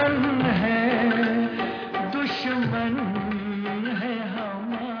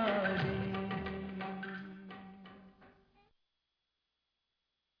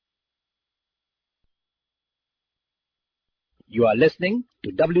You are listening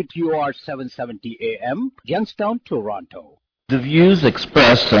to WTOR 770 AM, Youngstown, Toronto. The views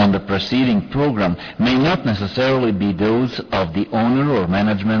expressed on the preceding program may not necessarily be those of the owner or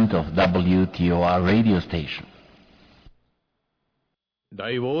management of WTOR radio station.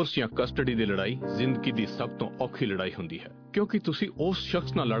 Divorce ਜਾਂ custody ਦੀ ਲੜਾਈ ਜ਼ਿੰਦਗੀ ਦੀ ਸਭ ਤੋਂ ਔਖੀ ਲੜਾਈ ਹੁੰਦੀ ਹੈ ਕਿਉਂਕਿ ਤੁਸੀਂ ਉਸ ਸ਼ਖਸ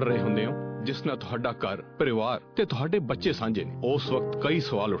ਨਾਲ ਲੜ ਰਹੇ ਹੁੰਦੇ ਹੋ ਜਿਸ ਨਾਲ ਤੁਹਾਡਾ ਘਰ ਪਰਿਵਾਰ ਤੇ ਤੁਹਾਡੇ ਬੱਚੇ ਸਾਂਝੇ ਨੇ। ਉਸ ਵਕਤ ਕਈ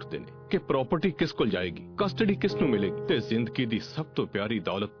ਸਵਾਲ ਉੱਠਦੇ ਨੇ ਕਿ ਪ੍ਰਾਪਰਟੀ ਕਿਸ ਕੋਲ ਜਾਏਗੀ, ਕਸਟਡੀ ਕਿਸ ਨੂੰ ਮਿਲੇਗੀ ਤੇ ਜ਼ਿੰਦਗੀ ਦੀ ਸਭ ਤੋਂ ਪਿਆਰੀ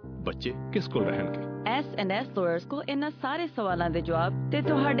ਦੌਲਤ ਬੱਚੇ ਕਿਸ ਕੋਲ ਰਹਿਣਗੇ। S&S lawyers को इन्हां सारे सवालों के जवाब ते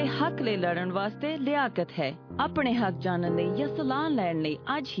तुहाडे हक ले लड़न वास्ते लियाकत है। अपने हक जानने लई या सलाह लैण लई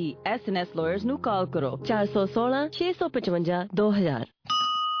आज ही S&S lawyers ਨੂੰ ਕਾਲ ਕਰੋ 416 655 2000।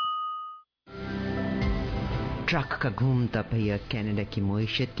 ट्रक का घूमता पहिया कनाडा की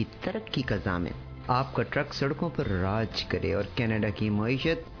मईशत की तरक्की का ज़ामिन। आपका ट्रक सड़कों पर राज करे और कनाडा की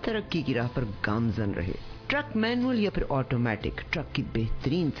मईशत तरक्की की राह पर गामजन रहे। ट्रक मैनुअल या फिर ऑटोमेटिक, ट्रक की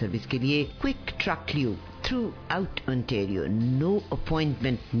बेहतरीन सर्विस के लिए quick truck lube through out Ontario, no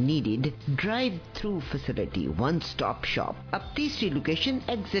appointment needed, drive through facility, one stop shop. अब तीसरी location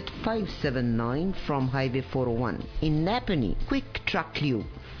exit 579 from highway 401 in नैपनी। Quick truck lube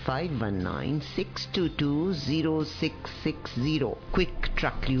 519-622-0660,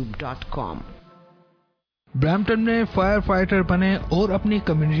 quicktrucklube.com। Brampton में फायर फाइटर बने और अपनी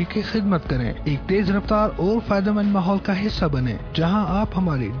कम्युनिटी की खिदमत करें। एक तेज रफ्तार और फायदेमंद माहौल का हिस्सा बने जहां आप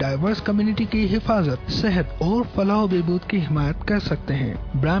हमारी डाइवर्स कम्युनिटी की हिफाजत, सेहत और फलाह बहबूद की हिमायत कर सकते हैं।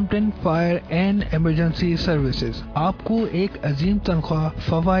 Brampton fire and emergency services आपको एक अजीम तनख्वाह,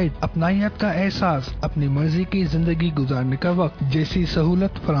 फवाइद, अपनायत का एहसास, अपनी मर्जी की जिंदगी गुजारने का वक्त जैसी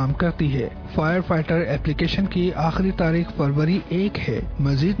सहूलत फराम करती है। फायर फाइटर एप्लीकेशन की आखिरी तारीख फरवरी 1 है।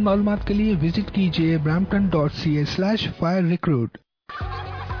 मजीद मालूमात के लिए विजिट कीजिए brampton.ca/firerecruit।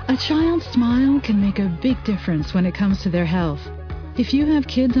 A child's smile can make a big difference when it comes to their health. If you have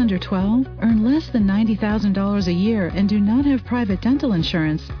kids under 12, earn less than $90,000 a year, and do not have private dental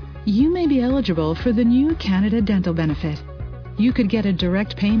insurance, you may be eligible for the new Canada Dental Benefit. You could get a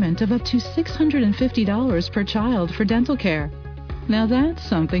direct payment of up to $650 per child for dental care. Now that's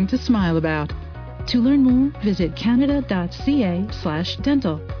something to smile about. To learn more, visit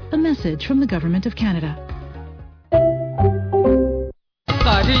canada.ca/dental. A message from the Government of Canada.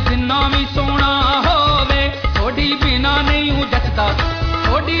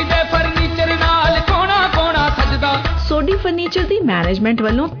 Sodhi furniture the management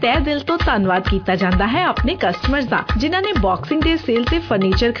ਵੱਲੋਂ ਤਹਿ ਦਿਲ ਤੋਂ ਧੰਨਵਾਦ ਕੀਤਾ ਜਾਂਦਾ ਹੈ ਆਪਣੇ customers ਦਾ, ਜਿਨ੍ਹਾਂ ਨੇ ਬਾਕਸਿੰਗ ਡੇ ਸੇਲ ਤੇ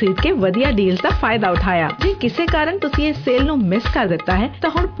ਫਰਨੀਚਰ ਖਰੀਦ ਕੇ ਵਧੀਆ ਡੀਲਸ ਦਾ ਫਾਇਦਾ ਉਠਾਇਆ। ਜੇ ਕਿਸੇ ਕਾਰਨ ਤੁਸੀਂ ਇਸ ਸੇਲ ਨੂੰ ਮਿਸ ਕਰ ਦਿੱਤਾ ਹੈ ਤਾਂ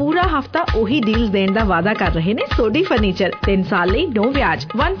ਹੁਣ ਪੂਰਾ ਹਫਤਾ ਉਹੀ ਡੀਲਸ ਦੇਣ ਦਾ ਵਾਅਦਾ ਕਰ ਰਹੇ ਨੇ ਸੋਡੀ ਫਰਨੀਚਰ। 3 ਸਾਲ ਲਈ ਨੋ ਵਿਆਜ।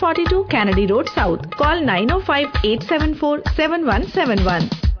 142 ਕੈਨੇਡੀ ਰੋਡ ਸਾਊਥ। ਕਾਲ 9058747171।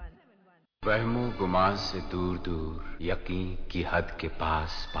 वहमो गुमान से दूर दूर, यकीन की हद के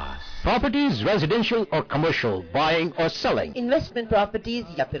पास पास। Properties, residential or commercial, buying or selling. Investment properties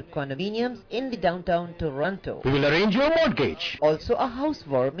या फिर condominiums in the downtown Toronto. We will arrange your mortgage. Also a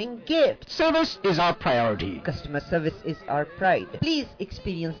housewarming gift. Service is our priority. Customer service is our pride. Please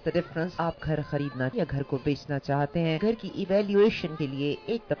experience the difference. आप घर खरीदना या घर को बेचना चाहते हैं, घर की इवैल्यूएशन के लिए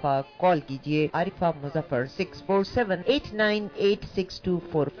एक दफा कॉल कीजिए आरिफा मुजफ्फर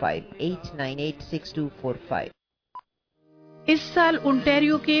 647-898-6245 898-6245। इस साल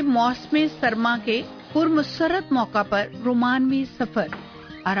ओंटारियो के मौसमी सरमा के पुरमसरत मौका पर रोमानवी सफर,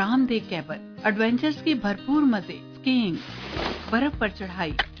 आरामदेह कैबन, एडवेंचर्स की भरपूर मजे, स्कीइंग, बर्फ पर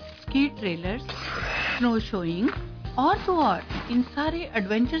चढ़ाई, स्की ट्रेलर्स, स्नो शोइंग और तो और इन सारे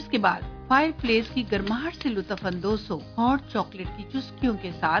एडवेंचर्स के बाद फायर प्लेस की गर्माहट से लुत्फ अंदोज हो हॉट चॉकलेट की चुस्कियों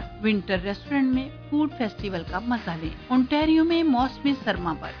के साथ विंटर रेस्टोरेंट में फूड फेस्टिवल का मजा लें। ओंटारियो में मौसमी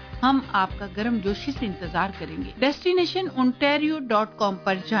सरमा पर हम आपका गर्म जोशी से इंतजार करेंगे। डेस्टिनेशन ontario.com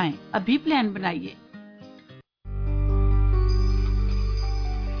पर जाएं, अभी प्लान बनाइए।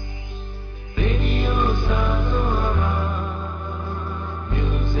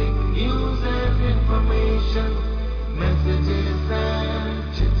 Music, news and information, messages and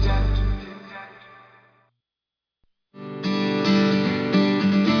chit-chat.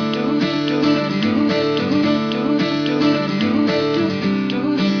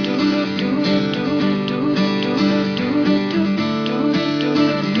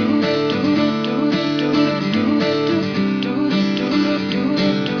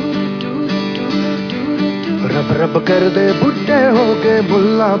 रब कर दे बुढ़े हो गए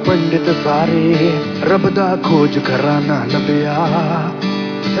मुल्ला पंडित सारे, रब दा खोज कराना लबिया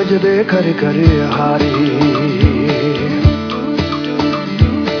सजदे कर कर हारे।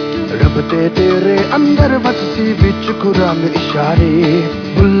 रब ते तेरे अंदर वससी विच कुरान इशारे,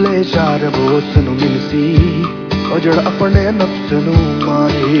 बुल्ले शार बोस नु मिलसी ਉਹ ਜਿਹੜਾ ਆਪਣੇ ਨਫਸ ਨੂੰ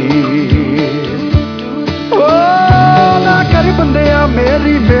ਮਾਰੇ ਨਾ ਕਰ ਬੰਦਿਆ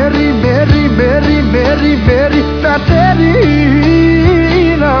ਮੇਰੀ ਮੇਰੀ ਮੇਰੀ ਮੇਰੀ ਮੇਰੀ ਮੇਰੀ ਮੈਂ ਤੇਰੀ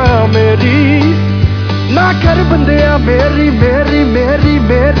ਨਾ ਮੇਰੀ ਨਾ ਕਰ ਬੰਦਿਆ ਮੇਰੀ ਮੇਰੀ ਮੇਰੀ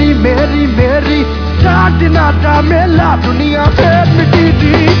ਮੇਰੀ ਮੇਰੀ ਮੇਰੀ ਚਾਰ ਦਿਨਾਂ ਦਾ ਮੇਲਾ ਦੁਨੀਆ ਫੇਰ ਮਿੱਟੀ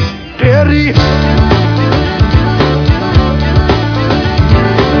ਦੀ ਤੇਰੀ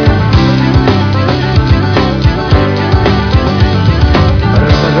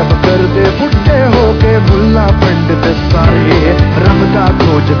रब करदे बुढ़े हो के मुल्ला पंडित सारे रब दा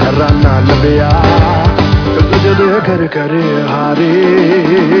खोज घराना लभया तुझे दे घर करे हारे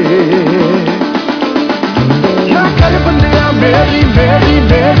ना कर बंदिया मेरी मेरी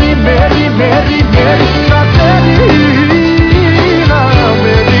मेरी मेरी मेरी मेरी ना तेरी ना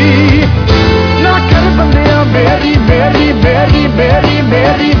मेरी ना कर बंदिया मेरी मेरी मेरी मेरी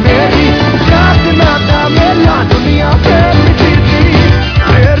मेरी मेरी चार दिना दा मेला दुनिया फेर मिटी दी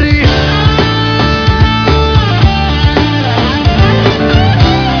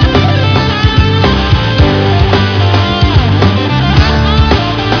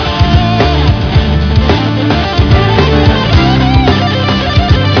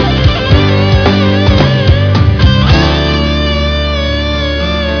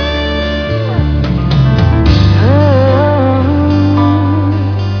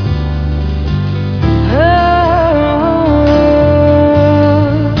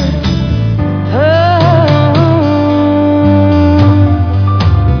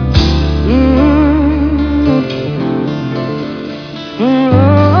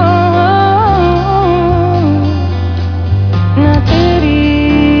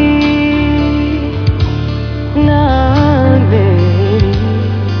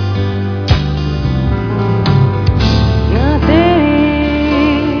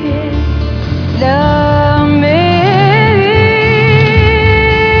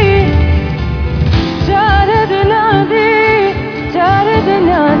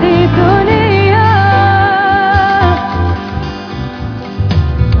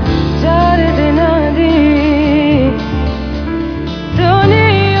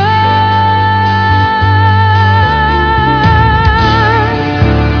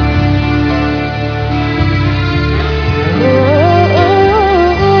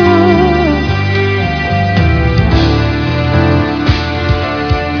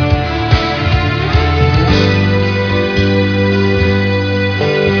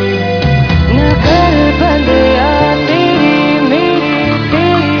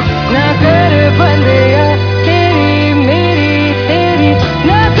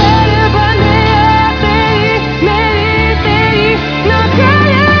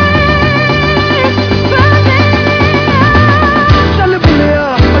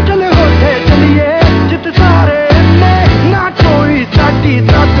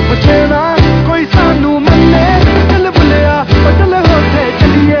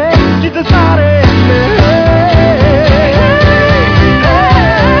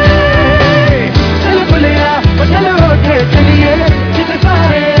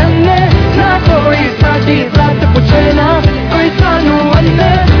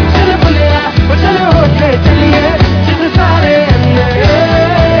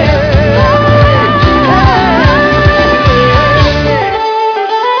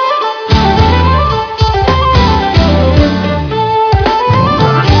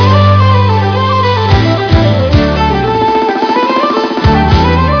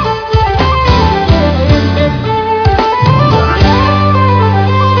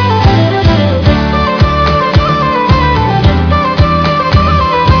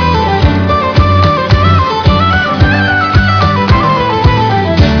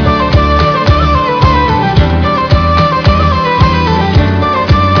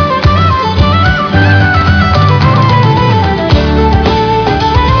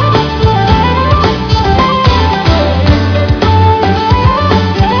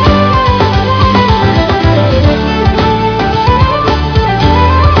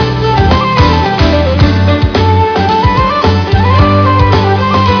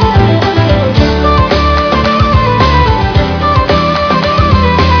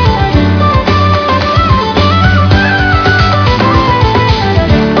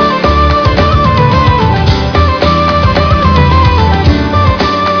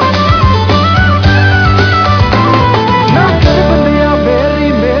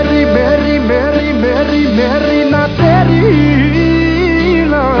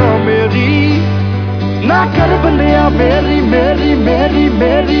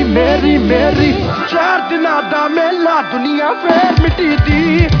तेरी मेरी मेरी चार दिना दा मेला दुनिया फेर मिटी दी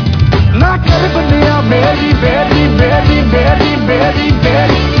ना कर बनिया मेरी मेरी मेरी मेरी मेरी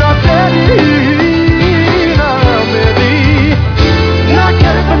मेरी ना तेरी ना मेरी ना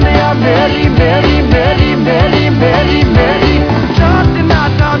कर बनिया मेरी मेरी मेरी मेरी मेरी मेरी चाट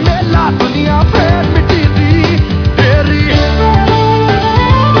नाटा मेला दुनिया फेर मिटी दी तेरी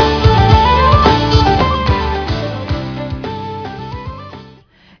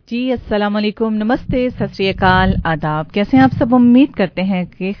जी अस्सलाम वालेकुम, नमस्ते, सत श्री अकाल, आदाब। कैसे हैं आप सब? उम्मीद करते हैं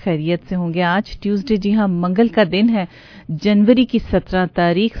कि खैरियत से होंगे। आज ट्यूसडे, जी हाँ, मंगल का दिन है, जनवरी की 17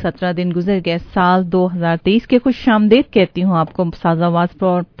 तारीख। 17 दिन गुजर गए साल 2023 के। खुश आमदेद कहती हूँ आपको साज़ आवाज़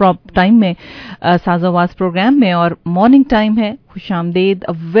टाइम में, साज़ आवाज़ प्रोग्राम में, और मॉर्निंग टाइम है। खुश आमदेद,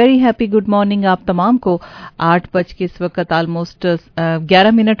 a very happy good morning आप तमाम को। 8 बज के इस वक्त ऑलमोस्ट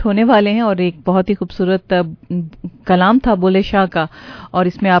 11 मिनट होने वाले हैं, और एक बहुत ही खूबसूरत कलाम था बुल्ले शाह का, और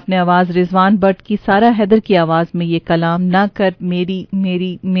इसमें आपने आवाज़ रिजवान बट की, सारा हैदर की आवाज़ में ये कलाम, ना कर मेरी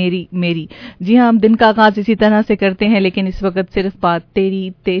मेरी मेरी मेरी। जी हाँ, हम दिन का आगाज इसी तरह से करते हैं, लेकिन इस वक्त सिर्फ बात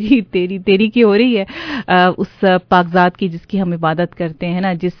तेरी तेरी तेरी तेरी की हो रही है, उस पाकजात की जिसकी हम इबादत करते हैं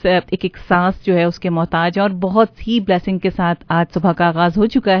ना, जिस एक एक सांस जो है उसके मोहताज है। और बहुत ही ब्लेसिंग के साथ आज सुबह का आगाज हो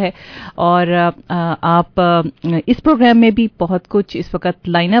चुका है, और आप इस प्रोग्राम में भी बहुत कुछ इस वक्त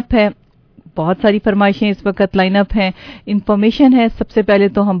लाइन अप है, बहुत सारी फरमाइशें इस वक्त लाइन अप हैं, इंफॉर्मेशन है। सबसे पहले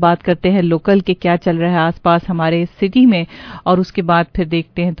तो हम बात करते हैं लोकल के क्या चल रहा है आसपास हमारे सिटी में, और उसके बाद फिर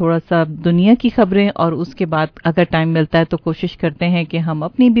देखते हैं थोड़ा सा दुनिया की खबरें, और उसके बाद अगर टाइम मिलता है तो कोशिश करते हैं कि हम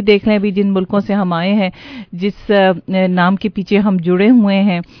अपनी भी देख लें, भी जिन मुल्कों से हम आए हैं, जिस नाम के पीछे हम जुड़े हुए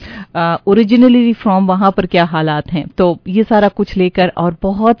हैं, ओरिजिनली फ्रॉम, वहाँ पर क्या हालात हैं। तो ये सारा कुछ लेकर और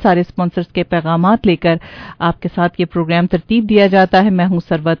बहुत सारे स्पॉन्सर्स के पैगामात लेकर आपके साथ ये प्रोग्राम तरतीब दिया जाता है। मैं हूँ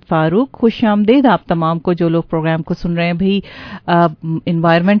सरवत फारूक। खुश आमदेद आप तमाम को जो लोग प्रोग्राम को सुन रहे हैं। भाई,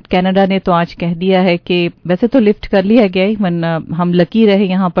 एनवायरमेंट कनाडा ने तो आज कह दिया है कि वैसे तो लिफ्ट कर लिया गया है, वरना हम लकी रहे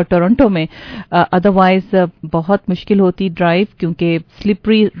यहाँ पर टोरंटो में, अदरवाइज बहुत मुश्किल होती ड्राइव, क्योंकि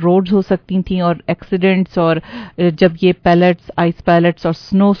स्लिपरी रोड्स हो सकती थी और एक्सीडेंट्स, और जब ये पैलेट्स, आइस पैलेट्स और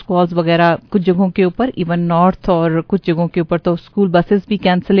स्नो स्क्वॉल्स वगैरह कुछ जगहों के ऊपर, इवन नॉर्थ और कुछ जगहों के ऊपर तो स्कूल बसेस भी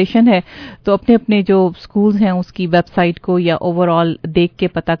कैंसलेशन है। तो अपने अपने जो स्कूल्स हैं उसकी वेबसाइट को या ओवरऑल देख के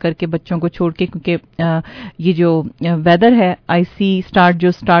पता करके बच्चों को छोड़ के, क्योंकि ये जो वेदर है, आईसी स्टार्ट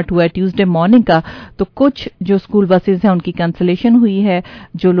जो स्टार्ट हुआ है ट्यूसडे मॉर्निंग का, तो कुछ जो स्कूल बसेस हैं उनकी कैंसलेशन हुई है।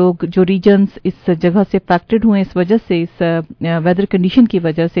 जो लोग, जो रीजन्स इस जगह से अफेक्टेड हुए इस वजह से, इस वेदर कंडीशन की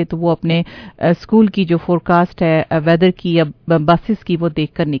वजह से, तो वो अपने स्कूल की जो फोरकास्ट है वेदर की या बसेस की, वो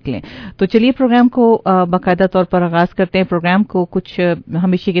देख कर निकलें। तो चलिए प्रोग्राम को बाकायदा तौर पर आगाज करते हैं। प्रोग्राम को कुछ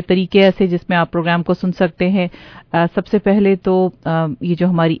हमेशा के तरीके ऐसे जिसमें आप प्रोग्राम को सुन सकते हैं। सबसे पहले तो ये जो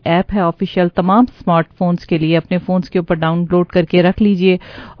हमारी ऐप है ऑफिशियल, तमाम स्मार्टफोन्स के लिए अपने फोन्स के ऊपर डाउनलोड करके रख लीजिए।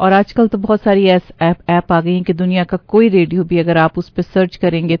 और आजकल तो बहुत सारी ऐप आ गई हैं कि दुनिया का कोई रेडियो भी अगर आप उस पर सर्च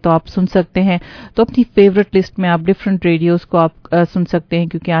करेंगे तो आप सुन सकते हैं। तो अपनी फेवरेट लिस्ट में आप डिफरेंट रेडियोस को आप सुन सकते हैं,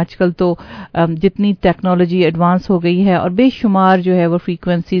 क्योंकि आजकल तो जितनी टेक्नोलॉजी एडवांस हो गई है, और बेशुमार जो है वो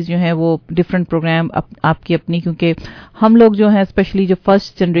फ्रीक्वेंसीज जो है वो डिफरेंट प्रोग्राम आपकी अपनी, क्योंकि हम लोग जो हैं स्पेशली जो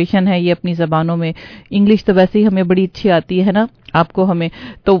फर्स्ट जनरेशन है, ये अपनी जबानों में, इंग्लिश तो वैसे ही हमें बड़ी अच्छी आती है ना आपको, हमें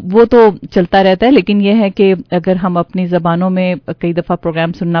तो वो तो चलता रहता है, लेकिन यह है कि अगर हम अपनी ज़बानों में कई दफ़ा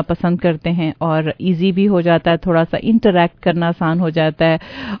प्रोग्राम सुनना पसंद करते हैं और इजी भी हो जाता है, थोड़ा सा इंटरैक्ट करना आसान हो जाता है,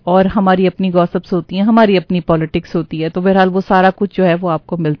 और हमारी अपनी गॉसिप्स होती हैं, हमारी अपनी पॉलिटिक्स होती है, तो बहरहाल वो सारा कुछ जो है वो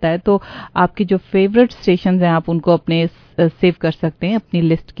आपको मिलता है। तो आपकी जो फेवरेट स्टेशन हैं आप उनको अपने सेव कर सकते हैं अपनी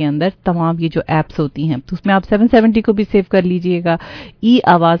लिस्ट के अंदर, तमाम ये जो एप्स होती हैं। तो उसमें आप 770 को भी सेव कर लीजिएगा। ई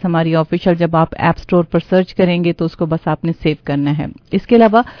आवाज़ हमारी ऑफिशियल, जब आप ऐप स्टोर पर सर्च करेंगे तो उसको बस आपने सेव करना है। इसके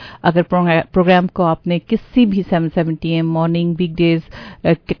अलावा अगर प्रोग्राम को आपने किसी भी 770 AM मॉर्निंग, वीक डेज,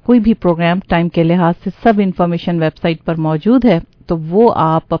 कोई भी प्रोग्राम टाइम के लिहाज से सब इंफॉर्मेशन वेबसाइट पर मौजूद है, तो वो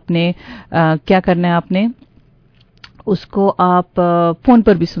आप अपने क्या करना है, आपने उसको आप फोन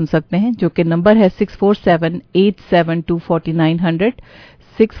पर भी सुन सकते हैं, जो कि नंबर है 647-872-4900,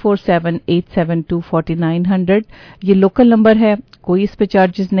 647-872-4900। ये लोकल नंबर है, कोई इस पे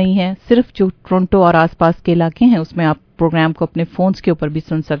चार्जेस नहीं है, सिर्फ जो टोरंटो और आसपास के इलाके हैं उसमें आप प्रोग्राम को अपने फोन्स के ऊपर भी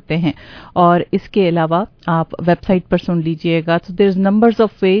सुन सकते हैं। और इसके अलावा आप वेबसाइट पर सुन लीजिएगा। तो there is numbers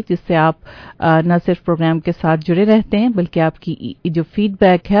of way जिससे आप न सिर्फ प्रोग्राम के साथ जुड़े रहते हैं, बल्कि आपकी जो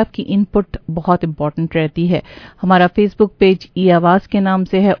फीडबैक है, आपकी इनपुट बहुत इंपॉर्टेंट रहती है। हमारा फेसबुक पेज ई आवाज़ के नाम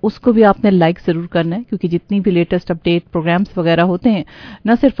से है, उसको भी आपने लाइक जरूर करना है, क्योंकि जितनी भी लेटेस्ट अपडेट प्रोग्राम्स वगैरह होते हैं,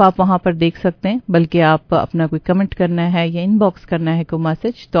 न सिर्फ आप वहां पर देख सकते हैं, बल्कि आप अपना कोई कमेंट करना है या इनबॉक्स करना है कोई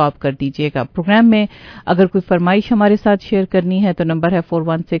मैसेज, तो आप कर दीजिएगा। प्रोग्राम में अगर कोई फरमाइश हमारे साथ साथ शेयर करनी है तो नंबर है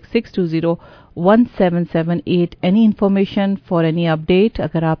 4166201778। Any information for any update,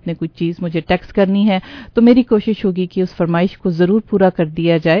 अगर आपने कुछ चीज़ मुझे टेक्स्ट करनी है तो मेरी कोशिश होगी कि उस फरमाइश को ज़रूर पूरा कर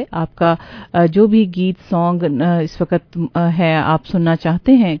दिया जाए। आपका जो भी गीत सॉन्ग इस वक्त है आप सुनना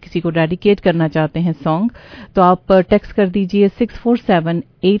चाहते हैं, किसी को डेडिकेट करना चाहते हैं सॉन्ग, तो आप टेक्स्ट कर दीजिए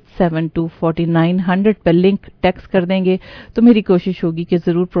 647-872-4900 पर लिंक टेक्स्ट कर देंगे तो मेरी कोशिश होगी कि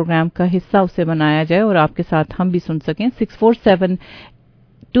ज़रूर प्रोग्राम का हिस्सा उसे बनाया जाए और आपके साथ हम भी सुन सकें।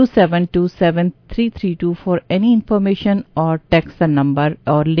 647-272-7332 फॉर एनी इन्फॉर्मेशन और टेक्स्ट द नंबर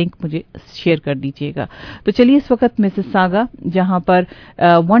और लिंक मुझे शेयर कर दीजिएगा। तो चलिए इस वक्त मिसिसागा जहां पर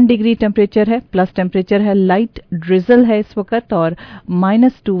 1 डिग्री टेम्परेचर है, प्लस टेम्परेचर है, लाइट ड्रिजल है इस वक्त और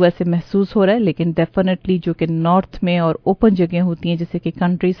 -2 वैसे महसूस हो रहा है, लेकिन डेफिनेटली जो कि नॉर्थ में और ओपन जगह होती हैं जैसे कि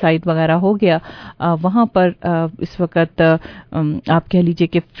कंट्री साइड वगैरह हो गया, वहां पर इस वक्त आप कह लीजिए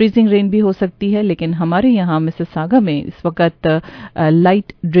कि फ्रीजिंग रेन भी हो सकती है, लेकिन हमारे यहाँ मिसिसागा में इस वक्त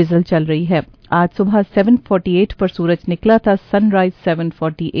लाइट ड्रिजल चल रही है। आज सुबह 7:48 पर सूरज निकला था, सनराइज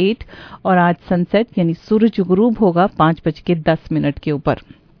 7:48 और आज सनसेट यानी सूरज गुरूब होगा 5:10 के ऊपर।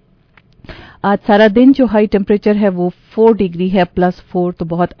 आज सारा दिन जो हाई टेम्परेचर है वो 4 डिग्री है, +4, तो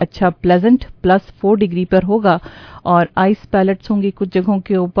बहुत अच्छा प्लेजेंट +4 डिग्री पर होगा और आइस पैलेट्स होंगे कुछ जगहों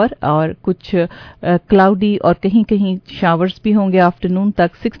के ऊपर और कुछ क्लाउडी और कहीं कहीं शावर्स भी होंगे आफ्टरनून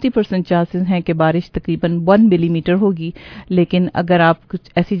तक। 60% चांसेस हैं कि बारिश तकरीबन 1 मिलीमीटर होगी, लेकिन अगर आप कुछ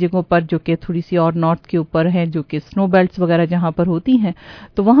ऐसी जगहों पर जो कि थोड़ी सी और नॉर्थ के ऊपर हैं, जो कि स्नो बेल्ट्स वगैरह जहां पर होती हैं,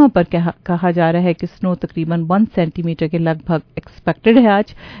 तो वहां पर कहा जा रहा है कि स्नो तकरीबन 1 सेंटीमीटर के लगभग एक्सपेक्टेड है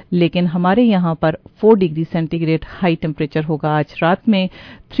आज, लेकिन हमारे यहाँ पर 4 डिग्री सेंटीग्रेड हाई टेम्परेचर होगा। आज रात में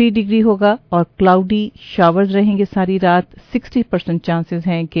 3 डिग्री होगा और क्लाउडी शावर्स रहेंगे सारी रात। 60% चांसेस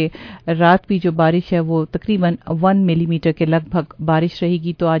हैं कि रात भी जो बारिश है वो तकरीबन 1 मिलीमीटर के लगभग बारिश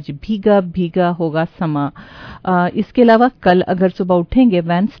रहेगी, तो आज भीगा भीगा होगा समा। इसके अलावा कल अगर सुबह उठेंगे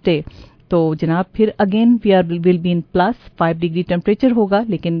वेडनेसडे तो जनाब फिर again will be in +5 degree temperature होगा,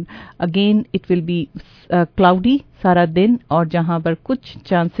 लेकिन again it will be cloudy सारा दिन और जहां पर कुछ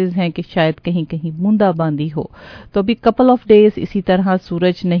चांसेस हैं कि शायद कहीं कहीं बूंदाबांदी हो। तो अभी कपल ऑफ डेज इसी तरह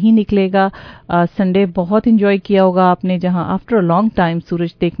सूरज नहीं निकलेगा। संडे बहुत एंजॉय किया होगा आपने, जहां आफ्टर अ लॉन्ग टाइम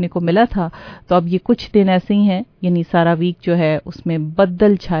सूरज देखने को मिला था, तो अब ये कुछ दिन ऐसे ही हैं, यानी सारा वीक जो है उसमें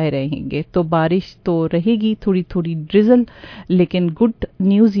बदल छाए रहेंगे, तो बारिश तो रहेगी, थोड़ी थोड़ी ड्रिजल, लेकिन गुड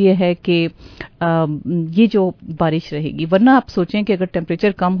न्यूज़ ये है कि ये जो बारिश रहेगी, वरना आप सोचें कि अगर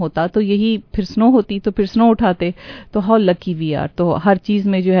टेम्परेचर कम होता तो यही फिर स्नो होती, तो फिर स्नो उठाते, तो हाउ लकी वी आर। तो हर चीज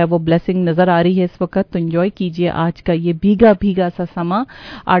में जो है वो ब्लेसिंग नजर आ रही है इस वक्त, तो एंजॉय कीजिए आज का ये भीगा भीगा सा समा।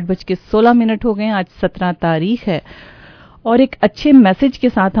 8:16 हो गए, आज 17 तारीख है और एक अच्छे मैसेज के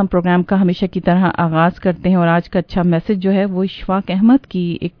साथ हम प्रोग्राम का हमेशा की तरह आगाज करते हैं और आज का अच्छा मैसेज जो है वो इशफाक अहमद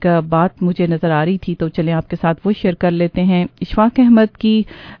की एक बात मुझे नजर आ रही थी, तो चलिए आपके साथ वो शेयर कर लेते हैं। इशफाक अहमद की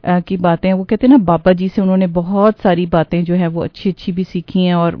बातें, वो कहते हैं ना बाबा जी से उन्होंने बहुत सारी बातें जो है वो अच्छी अच्छी भी सीखी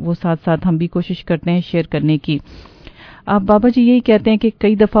हैं और वो साथ साथ हम भी कोशिश करते हैं शेयर करने की। आप बाबा जी यही कहते हैं कि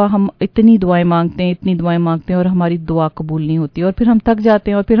कई दफ़ा हम इतनी दुआएं मांगते हैं और हमारी दुआ कबूल नहीं होती और फिर हम थक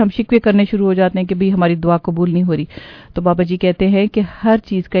जाते हैं और फिर हम शिकवे करने शुरू हो जाते हैं कि भाई हमारी दुआ कबूल नहीं हो रही। तो बाबा जी कहते हैं कि हर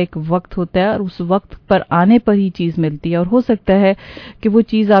चीज़ का एक वक्त होता है और उस वक्त पर आने पर ही चीज़ मिलती है और हो सकता है कि वो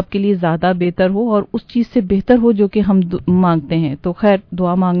चीज़ आपके लिए ज़्यादा बेहतर हो और उस चीज़ से बेहतर हो जो कि हम मांगते हैं। तो खैर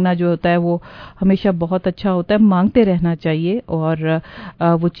दुआ मांगना जो होता है वो हमेशा बहुत अच्छा होता है, मांगते रहना चाहिए और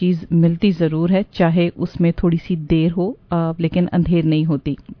वो चीज़ मिलती ज़रूर है, चाहे उसमें थोड़ी सी देर हो लेकिन अंधेर नहीं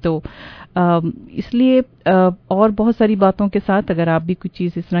होती। तो इसलिए और बहुत सारी बातों के साथ अगर आप भी कुछ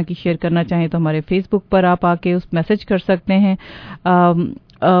चीज़ इस तरह की शेयर करना चाहें तो हमारे फेसबुक पर आप आके उस मैसेज कर सकते हैं।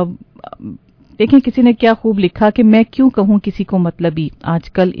 देखें किसी ने क्या खूब लिखा कि मैं क्यों कहूँ किसी को मतलबी।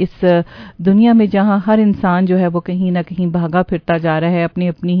 आजकल इस दुनिया में जहाँ हर इंसान जो है वो कहीं ना कहीं भागा फिरता जा रहा है अपनी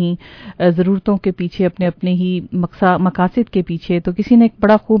अपनी ही ज़रूरतों के पीछे, अपने अपने ही मकासद के पीछे, तो किसी ने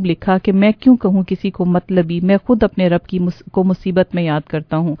बड़ा खूब लिखा कि मैं क्यों कहूँ किसी को मतलबी, मैं खुद अपने रब को मुसीबत में याद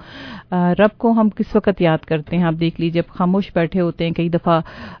करता हूँ। रब को हम किस वक्त याद करते हैं? आप देख लीजिए, जब खामोश बैठे होते हैं, कई दफ़ा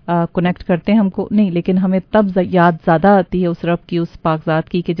कनेक्ट करते हैं हमको नहीं, लेकिन हमें तब याद ज़्यादा आती है उस रब की, उस पाकज़ात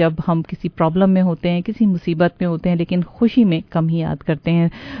की, कि जब हम किसी प्रॉब्लम में होते हैं, किसी मुसीबत में होते हैं, लेकिन खुशी में कम ही याद करते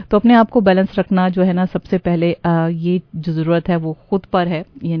हैं। तो अपने आप को बैलेंस रखना जो है ना, सबसे पहले ये जो ज़रूरत है वो खुद पर है,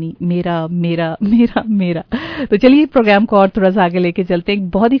 यानी मेरा मेरा मेरा मेरा। तो चलिए प्रोग्राम को और थोड़ा सा आगे लेके चलते हैं। एक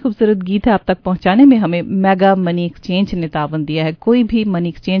बहुत ही खूबसूरत गीत है आप तक पहुंचाने में हमें मेगा मनी एक्सचेंज ने तावन दिया है। कोई भी मनी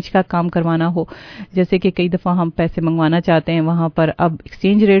एक्सचेंज का काम करवाना हो, जैसे कि कई दफ़ा हम पैसे मंगवाना चाहते हैं, वहाँ पर अब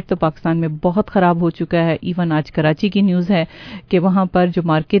एक्सचेंज रेट तो पाकिस्तान में बहुत ख़राब हो चुका है। इवन आज कराची की न्यूज़ है कि वहाँ पर जो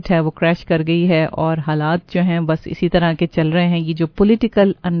मार्केट है वो क्रैश कर गई रही है और हालात जो हैं बस इसी तरह के चल रहे हैं। ये जो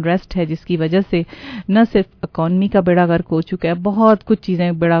पॉलिटिकल अनरेस्ट है जिसकी वजह से न सिर्फ इकॉनमी का बेड़ा गर्क हो चुका है, बहुत कुछ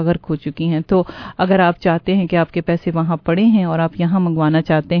चीज़ें बेड़ा गर्क हो चुकी हैं। तो अगर आप चाहते हैं कि आपके पैसे वहाँ पड़े हैं और आप यहाँ मंगवाना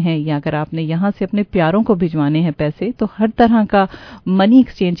चाहते हैं, या अगर आपने यहाँ से अपने प्यारों को भिजवाने हैं पैसे, तो हर तरह का मनी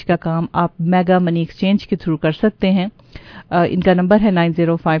एक्सचेंज का काम आप मेगा मनी एक्सचेंज के थ्रू कर सकते हैं। इनका नंबर है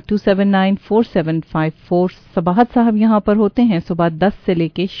 9052794754। सबाहत साहब यहाँ पर होते हैं सुबह 10 से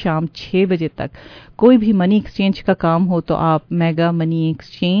लेके शाम 6 बजे तक। कोई भी मनी एक्सचेंज का काम हो तो आप मेगा मनी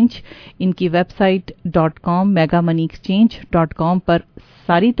एक्सचेंज, इनकी वेबसाइट .com megamoneyexchange.com पर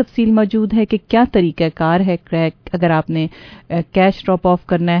सारी तफसील मौजूद है कि क्या तरीक़ाकार है। अगर आपने कैश ड्रॉप ऑफ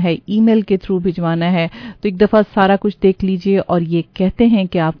करना है, ईमेल के थ्रू भिजवाना है, तो एक दफ़ा सारा कुछ देख लीजिए। और ये कहते हैं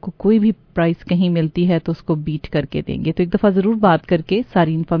कि आपको कोई भी प्राइस कहीं मिलती है तो उसको बीट करके देंगे, तो एक दफ़ा ज़रूर बात करके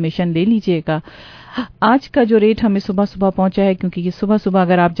सारी इन्फॉर्मेशन ले लीजिएगा। आज का जो रेट हमें सुबह सुबह पहुंचा है, क्योंकि ये सुबह सुबह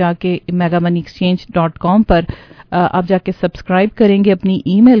अगर आप जाके megamoneyexchange.com पर आप जाके सब्सक्राइब करेंगे अपनी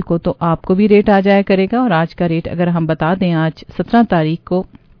ईमेल को, तो आपको भी रेट आ जाया करेगा। और आज का रेट अगर हम बता दें, आज 17 तारीख को,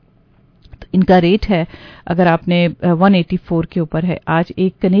 तो इनका रेट है, अगर आपने 184 के ऊपर है, आज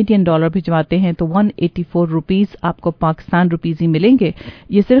एक कनेडियन डॉलर भिजवाते हैं तो 184 रुपीज़ आपको पाकिस्तान रुपीज़ ही मिलेंगे।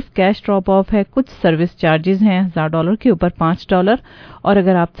 ये सिर्फ कैश ड्रॉप ऑफ है, कुछ सर्विस चार्जेस हैं $1000 के ऊपर $5, और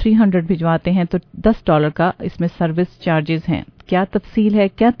अगर आप 300 भिजवाते हैं तो $10 का इसमें सर्विस चार्जेस हैं। क्या तफसील है,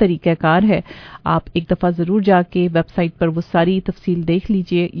 क्या तरीक़ाकार है, आप एक दफ़ा ज़रूर जाके वेबसाइट पर वो सारी तफसील देख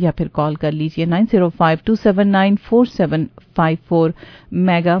लीजिए या फिर कॉल कर लीजिए 9052794754।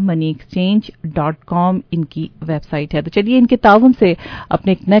 megamoneyexchange.com इनकी वेबसाइट है। तो चलिए इनके ताउन से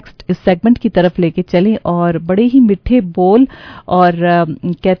अपने नेक्स्ट इस सेगमेंट की तरफ लेके चलें। और बड़े ही मिठे बोल और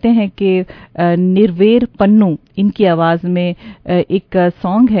कहते हैं कि निर्वेर पन्नू, इनकी आवाज़ में एक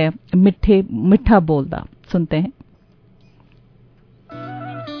सॉन्ग है मिठा बोलदा, सुनते हैं।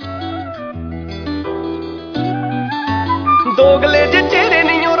 दोगले जे चेहरे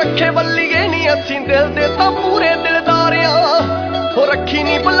नहीं रखे बल्लीए नहीं असी दिल दे तां पूरे दिलदारियां हो रखी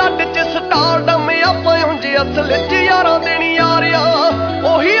नहीं ब्लड च स्टारडम आपां उंज असल च यारां देनी यारियां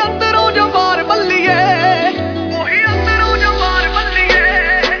ओही अंदरों जो बार बल्लीए ओही अंदरों जो बार बल्लीए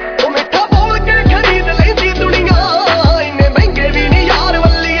ओ मिठा बोल के खरीद लैंदी दुनिया इन्ने महंगे भी नहीं यार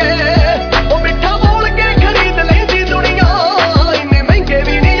बल्लीए ओ मिठा बोल के खरीद लैंदी दुनिया इन्ने महंगे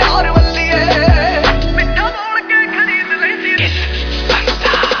भी नहीं यार बल्लीए मिठा बोल के खरीद लैंदी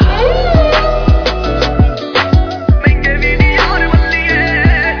महंगे भी नहीं यार बल्लीए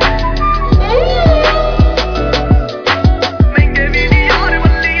महंगे भी नहीं यार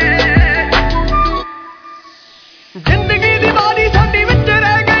बल्लीए जिंदगी दी बारी साडी विच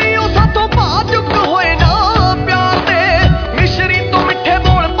रह गई ओ साथों भा चुक होए ना प्यार दे मिश्री तो मिठे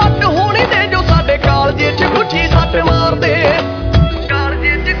बोल पट होने दे जो साडे कालजे च गुੱਠੀ सट मार दे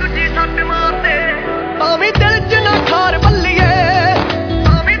कालजे च गुੱਠੀ सट मार दे आवी दिल च ना खार बल्लीए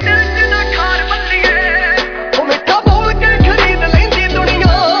आवी दिल च ना खार बल्लीए ओ मिठा बोल के खरीद लैंदी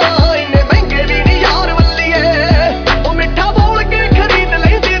दुनिया इन्ने महंगे भी नहीं यार बल्लीए ओ मिठा बोल के खरीद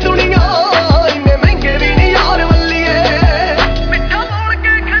लैंदी दुनिया इन्ने महंगे भी नहीं यार बल्लीए मिठा बोल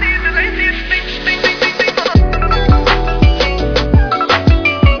के खरीद लैंदी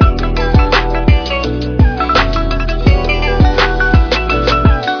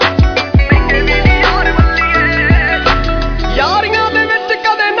यारियां दे विच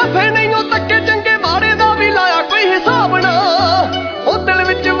कदे नफे नहीं हो तक्के चंगे माड़े दा भी लाया कोई हिसाब ना ओ दिल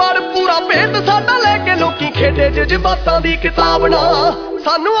विच वड़ पूरा भेद साडा लेके लोकी खेडे जज्बातां दी किताब ना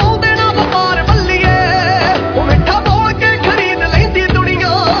सानू आउंदे ना वपार बल्लीए ओ मिठा बोल के खरीद लैंदी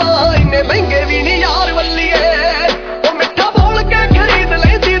दुनिया इन्ने महंगे भी नहीं यार बल्लीए ओ मिठा बोल के खरीद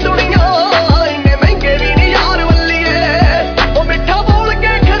लैंदी दुनिया इन्ने महंगे भी नहीं यार बल्लीए ओ मिठा बोल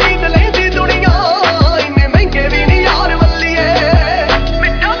के खरीद लैंदी दुनिया इन्ने महंगे भी नहीं यार बल्लीए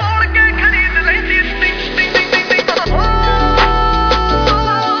मिठा बोल के खरीद लैंदी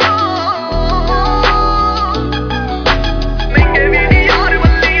महंगे भी नहीं यार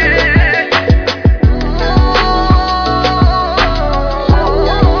बल्लीए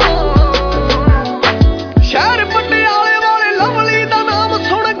शहर पटियाले वाले लवली दा नाम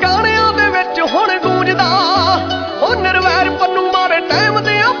सुन गाणिਆਂ ਦੇ ਵਿੱਚ ਹੁਣ ਗੂੰਜਦਾ ਉਹ ਨਿਰਵੈਰ ਪੰਨੂ ਮਾਰੇ ਟਾਈਮ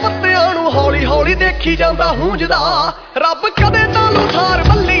ਦੇ ਆ ਪੱਤਿਆਂ ਨੂੰ ਹੌਲੀ ਹੌਲੀ ਦੇਖੀ ਜਾਂਦਾ ਹੂੰਜਦਾ ਰੱਬ ਕਦੇ ਤਾਨੂੰ ਸਾਰ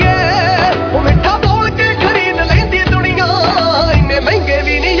ਬੱਲੀਏ ਉਹ ਮਿੱਠਾ ਬੋਲ ਕੇ ਖਰੀਦ ਲੈਂਦੀ ਦੁਨੀਆ ਇੰਨੇ ਮਹਿੰਗੇ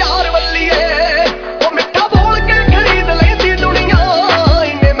ਵੀ ਨਹੀਂ ਯਾਰ ਬੱਲੀਏ ਉਹ ਮਿੱਠਾ ਬੋਲ ਕੇ ਖਰੀਦ ਲੈਂਦੀ ਦੁਨੀਆ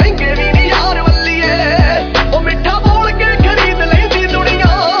ਇੰਨੇ ਮਹਿੰਗੇ ਵੀ ਨਹੀਂ ਯਾਰ ਬੱਲੀਏ ਉਹ ਮਿੱਠਾ ਬੋਲ ਕੇ ਖਰੀਦ ਲੈਂਦੀ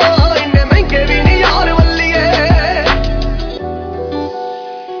ਦੁਨੀਆ ਇੰਨੇ ਮਹਿੰਗੇ ਵੀ ਨਹੀਂ ਯਾਰ ਬੱਲੀਏ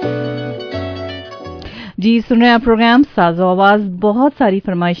जी, सुन रहे हैं आप प्रोग्राम साज आवाज। बहुत सारी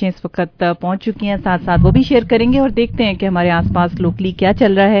फरमाइशें इस वक्त पहुंच चुकी हैं, साथ साथ वो भी शेयर करेंगे और देखते हैं कि हमारे आसपास लोकली क्या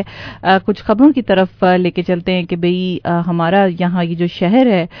चल रहा है। कुछ खबरों की तरफ लेके चलते हैं कि भाई हमारा यहाँ ये जो शहर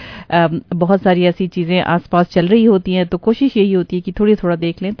है, बहुत सारी ऐसी चीजें आसपास चल रही होती हैं, तो कोशिश यही होती है कि थोड़ा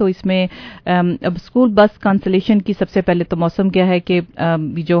देख लें। तो इसमें अब स्कूल बस कैंसलेशन की सबसे पहले तो मौसम क्या है कि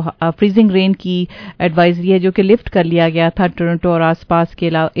जो फ्रीजिंग रेन की एडवाइजरी है जो कि लिफ्ट कर लिया गया था टोरंटो और आसपास के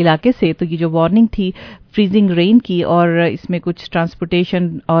इलाके से, तो ये जो वार्निंग थी फ्रीजिंग रेन की, और इसमें कुछ ट्रांसपोर्टेशन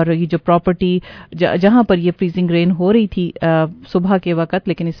और ये जो प्रॉपर्टी जहां पर ये फ्रीजिंग रेन हो रही थी सुबह के वक्त,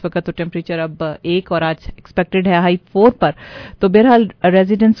 लेकिन इस वक्त तो टेम्परेचर अब 1 और आज एक्सपेक्टेड है हाई 4 पर। तो बहरहाल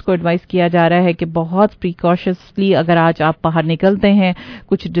रेजिडेंट्स को एडवाइस किया जा रहा है कि बहुत प्रिकॉशसली अगर आज आप बाहर निकलते हैं,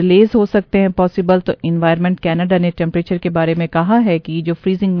 कुछ डिलेज हो सकते हैं पॉसिबल। तो एनवायरमेंट कनाडा ने टेम्परेचर के बारे में कहा है कि जो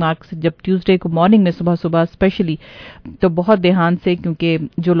फ्रीजिंग मार्क्स जब ट्यूसडे को मॉर्निंग में सुबह स्पेशली, तो बहुत ध्यान से, क्योंकि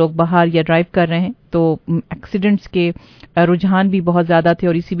जो लोग बाहर या ड्राइव कर रहे हैं तो एक्सीडेंट्स के रुझान भी बहुत ज्यादा थे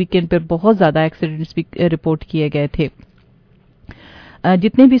और इसी वीकेंड पर बहुत ज्यादा एक्सीडेंट्स भी रिपोर्ट किए गए थे।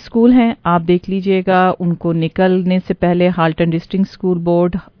 जितने भी स्कूल हैं आप देख लीजिएगा, उनको निकलने से पहले Halton district school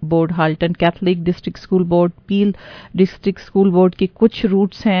board Halton Catholic district school board, Peel district school board के कुछ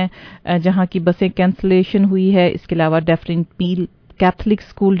रूट्स हैं जहां की बसें कैंसलेशन हुई है। इसके अलावा different Peel Catholic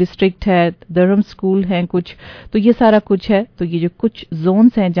school district है, दरम स्कूल हैं कुछ, तो ये सारा कुछ है। तो ये जो कुछ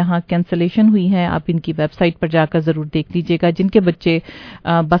जोन्स हैं जहां कैंसलेशन हुई है, आप इनकी वेबसाइट पर जाकर जरूर देख लीजिएगा। जिनके बच्चे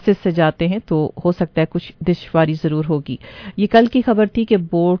बसेस से जाते हैं तो हो सकता है कुछ दुश्वारी जरूर होगी। ये कल की खबर थी कि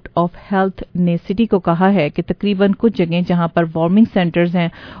बोर्ड ऑफ हेल्थ ने सिटी को कहा है कि तकरीबन कुछ जगह जहां पर वार्मिंग सेंटर्स हैं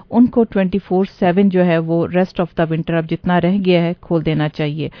उनको 24/7 जो है वो रेस्ट ऑफ द विंटर अब जितना रह गया है खोल देना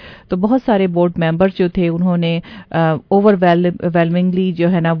चाहिए। तो बहुत सारे बोर्ड मेंबर्स जो थे उन्होंने ओवरवेलमिंगली जो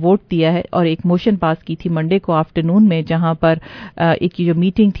है ना वोट दिया है और एक मोशन पास की थी मंडे को आफ्टरनून में, जहां पर एक जो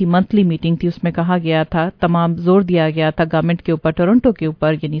मीटिंग थी, मंथली मीटिंग थी, उसमें कहा गया था, तमाम जोर दिया गया था गवर्नमेंट के ऊपर, टोरंटो के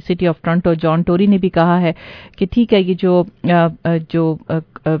ऊपर, यानी city of Toronto. John Tory ने भी कहा है कि ठीक है, ये जो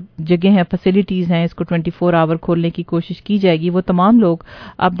जगह है, फैसिलिटीज हैं, इसको 24 आवर खोलने की कोशिश की जाएगी। वो तमाम लोग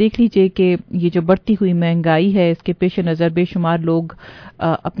आप देख लीजिए कि ये जो बढ़ती हुई महंगाई है इसके पेश नज़र बेशुमार लोग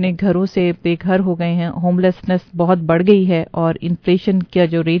अपने घरों से बेघर हो गए हैं, होमलेसनेस बहुत बढ़ गई है और इन्फ्लेशन का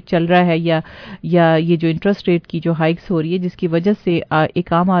जो रेट चल रहा है या ये जो इंटरेस्ट रेट की जो हाइक्स हो रही है, जिसकी वजह से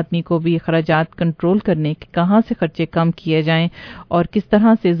एक आम आदमी को भी खर्चात कंट्रोल करने के कहाँ से खर्चे कम किए जाएं और किस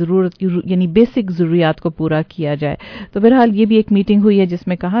तरह से जरूरत यानी बेसिक जरूरियात को पूरा किया जाए। तो बहरहाल ये भी एक मीटिंग हुई है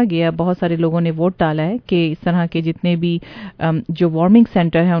जिसमें कहा गया, बहुत सारे लोगों ने वोट डाला है कि इस तरह के जितने भी जो वार्मिंग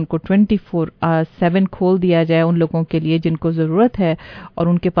सेंटर हैं उनको 24/7 खोल दिया जाए उन लोगों के लिए जिनको जरूरत है और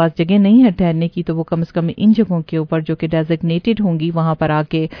उनके पास जगह नहीं है ठहरने की, तो वो कम से कम इन जगहों के ऊपर जो कि डेजिग्नेटेड होंगी वहां पर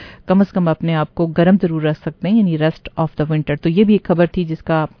आके कम से कम अपने आप को गर्म जरूर रख सकते हैं, यानी रेस्ट ऑफ द विंटर। तो ये भी एक खबर थी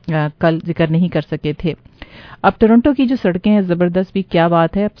जिसका कल जिक्र नहीं कर सके थे। अब टोरंटो की जो सड़कें हैं जबरदस्त भी क्या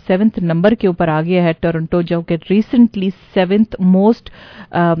बात है, अब 7th नंबर के ऊपर आ गया है टोरंटो, जो कि recently 7th most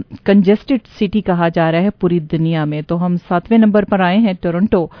congested city कहा जा रहा है पूरी दुनिया में। तो हम 7वें नंबर पर आए हैं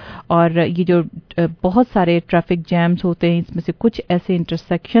टोरंटो, और ये जो बहुत सारे ट्रैफिक जैम्स होते हैं, इसमें से कुछ ऐसे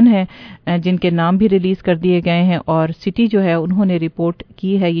इंटरसेक्शन हैं जिनके नाम भी रिलीज कर दिए गए हैं और सिटी जो है उन्होंने रिपोर्ट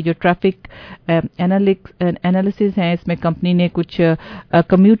की है। ये जो ट्रैफिक एनालिसिस है, इसमें कंपनी ने कुछ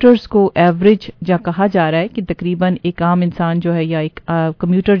कम्यूटर्स को एवरेज जो कहा जा रहा है कि तकरीबन एक आम इंसान जो है या एक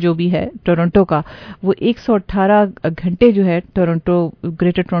कम्यूटर जो भी है टोरंटो का, वो 118 घंटे जो है टोरंटो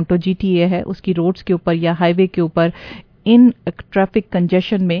ग्रेटर टोरंटो GTA है उसकी रोड्स के ऊपर या हाईवे के ऊपर इन ट्रैफिक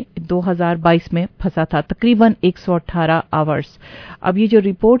कंजेशन में 2022 में फंसा था, तकरीबन 118 आवर्स। अब ये जो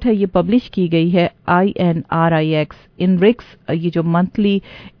रिपोर्ट है ये पब्लिश की गई है INRIX इनरिक्स, ये जो मंथली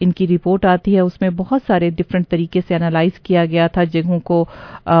इनकी रिपोर्ट आती है उसमें बहुत सारे डिफरेंट तरीके से एनालाइज किया गया था, जगहों को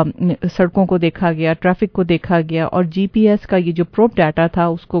सड़कों को देखा गया, ट्रैफिक को देखा गया और GPS का ये जो प्रोब डाटा था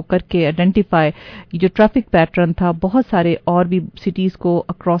उसको करके आइडेंटिफाई ये जो ट्रैफिक पैटर्न था बहुत सारे और भी सिटीज को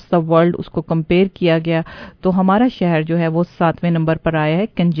अक्रॉस द वर्ल्ड उसको कंपेयर किया गया। तो हमारा शहर जो है वो 7वें नंबर पर आया है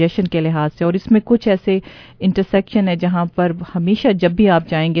कंजेशन के लिहाज से, और इसमें कुछ ऐसे इंटरसेक्शन है जहां पर हमेशा जब भी आप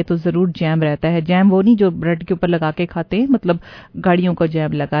जाएंगे तो जरूर जैम रहता है। जैम वो नहीं जो ब्रेड के ऊपर लगा के खाते हैं, मतलब गाड़ियों का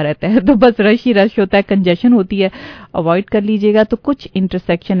जैम लगा रहता है, तो बस रश ही रश होता है, कंजेशन होती है, अवॉइड कर लीजिएगा। तो कुछ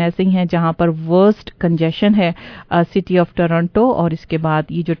इंटरसेक्शन ऐसे ही हैं जहां पर वर्स्ट कंजेशन है सिटी ऑफ टोरंटो, और इसके बाद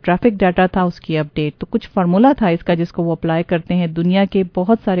ये जो ट्रैफिक डाटा था उसकी अपडेट, तो कुछ फार्मूला था इसका जिसको वो अप्लाई करते हैं दुनिया के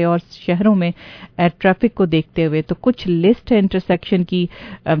बहुत सारे और शहरों में ट्रैफिक को देखते हुए। तो कुछ लिस्ट है इंटरसेक्शन की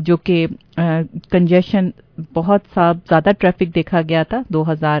जो कि कंजेशन बहुत सा ज़्यादा ट्रैफिक देखा गया था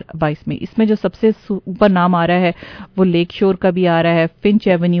 2022 में। इसमें जो सबसे ऊपर नाम आ रहा है वो लेक शोर का भी आ रहा है, फिंच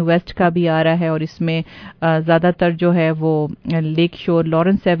एवेन्यू वेस्ट का भी आ रहा है, और इसमें ज़्यादातर जो है वो लेक शोर,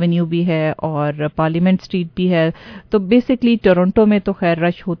 लॉरेंस एवेन्यू भी है और पार्लियामेंट स्ट्रीट भी है। तो बेसिकली टोरंटो में तो खैर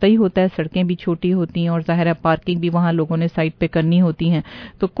रश होता ही होता है, सड़कें भी छोटी होती हैं और ज़ाहिर है पार्किंग भी वहाँ लोगों ने साइड पे करनी होती हैं।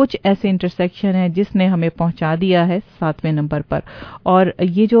 तो कुछ ऐसे इंटरसेक्शन है जिसने हमें पहुँचा दिया है 7वें नंबर पर। और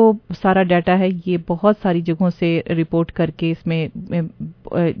ये जो सारा डाटा है ये बहुत सारी जगहों से रिपोर्ट करके इसमें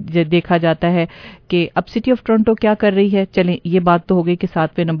देखा जाता है कि अब सिटी ऑफ टोरंटो क्या कर रही है। चलें, ये बात तो हो गई कि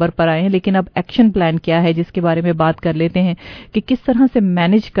 7वें नंबर पर आए हैं, लेकिन अब एक्शन प्लान क्या है जिसके बारे में बात कर लेते हैं कि किस तरह से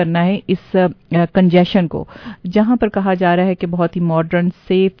मैनेज करना है इस कंजेशन को, जहां पर कहा जा रहा है कि बहुत ही मॉडर्न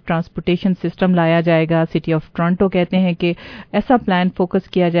सेफ ट्रांसपोर्टेशन सिस्टम लाया जाएगा। सिटी ऑफ टोरंटो कहते हैं कि ऐसा प्लान फोकस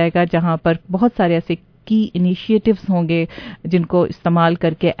किया जाएगा जहां पर बहुत सारे ऐसे की इनिशिएटिव्स होंगे जिनको इस्तेमाल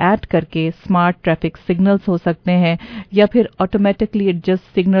करके ऐड करके स्मार्ट ट्रैफिक सिग्नल्स हो सकते हैं, या फिर ऑटोमेटिकली एडजस्ट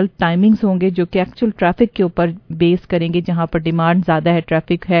सिग्नल टाइमिंग्स होंगे जो कि एक्चुअल ट्रैफिक के ऊपर बेस करेंगे। जहां पर डिमांड ज़्यादा है,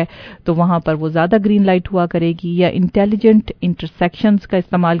 ट्रैफिक है, तो वहां पर वो ज़्यादा ग्रीन लाइट हुआ करेगी, या इंटेलिजेंट इंटरसेक्शंस का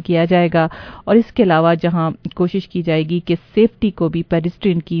इस्तेमाल किया जाएगा। और इसके अलावा जहां कोशिश की जाएगी कि सेफ्टी को भी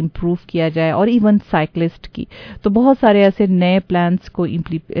पेडेस्ट्रियन की इम्प्रूव किया जाए और इवन साइकिलिस्ट की। तो बहुत सारे ऐसे नए प्लान्स को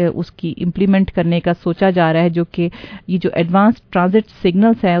उसकी इम्प्लीमेंट करने का सोचा जा रहा है, जो कि ये जो एडवांस ट्रांजिट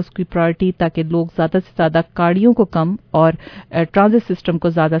सिग्नल्स है उसकी प्रायोरिटी, ताकि लोग ज्यादा से ज्यादा गाड़ियों को कम और ट्रांजिट सिस्टम को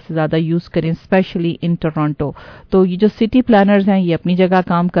ज्यादा से ज्यादा यूज करें, स्पेशली इन टोरंटो। तो ये जो सिटी प्लानर्स हैं ये अपनी जगह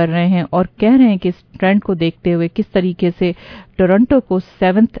काम कर रहे हैं और कह रहे हैं कि इस ट्रेंड को देखते हुए किस तरीके से टोरंटो को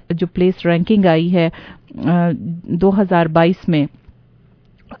 7th जो प्लेस रैंकिंग आई है 2022 में,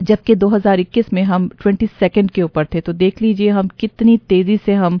 जबकि 2021 में हम 22nd के ऊपर थे। तो देख लीजिए हम कितनी तेजी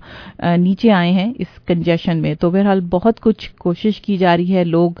से हम नीचे आए हैं इस कंजेशन में। तो बहरहाल बहुत कुछ कोशिश की जा रही है,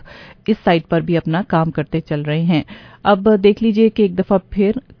 लोग इस साइड पर भी अपना काम करते चल रहे हैं। अब देख लीजिए कि एक दफ़ा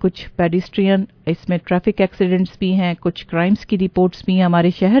फिर कुछ पेडिस्ट्रियन, इसमें ट्रैफिक एक्सीडेंट्स भी हैं, कुछ क्राइम्स की रिपोर्ट्स भी हैं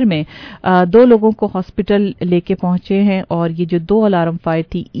हमारे शहर में। 2 लोगों को हॉस्पिटल लेके पहुंचे हैं, और ये जो 2 अलार्म फायर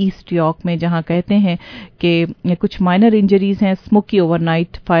थी ईस्ट यॉर्क में, जहां कहते हैं कि कुछ माइनर इंजरीज हैं। स्मोकी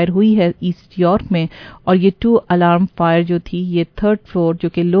ओवरनाइट फायर हुई है ईस्ट यॉर्क में, और ये 2 अलार्म फायर जो थी ये 3rd फ्लोर जो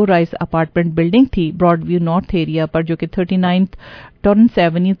कि लो राइज अपार्टमेंट बिल्डिंग थी ब्रॉड व्यू नॉर्थ एरिया पर, जो कि 39th टॉरेंस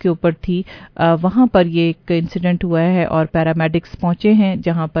एवेन्यू के ऊपर थी। वहां पर ये एक इंसिडेंट हुआ है और पैरामेडिक्स पहुंचे हैं,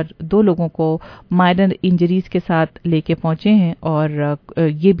 जहां पर 2 लोगों को माइनर इंजरीज के साथ लेके पहुंचे हैं। और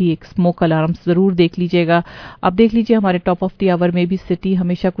ये भी एक स्मोक अलार्म जरूर देख लीजिएगा। अब देख लीजिए हमारे टॉप ऑफ द आवर में भी सिटी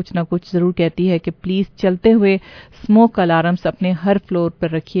हमेशा कुछ ना कुछ जरूर कहती है कि प्लीज चलते हुए स्मोक अलार्म्स अपने हर फ्लोर पर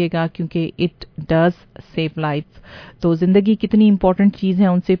रखिएगा, क्योंकि इट डज सेव लाइफ। तो जिंदगी कितनी इंपॉर्टेंट चीज है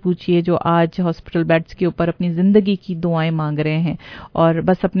उनसे पूछिए जो आज हॉस्पिटल बेड्स के ऊपर अपनी जिंदगी की दुआएं मांग रहे हैं। और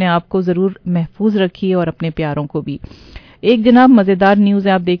बस अपने आप को जरूर महफूज रखिए और अपने प्यारों को भी। एक जनाब मजेदार न्यूज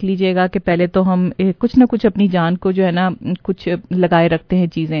है, आप देख लीजिएगा कि पहले तो हम कुछ ना कुछ अपनी जान को जो है ना कुछ लगाए रखते हैं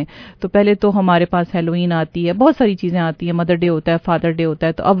चीजें। तो पहले तो हमारे पास हैलोवीन आती है, बहुत सारी चीजें आती है, मदर डे होता है, फादर डे होता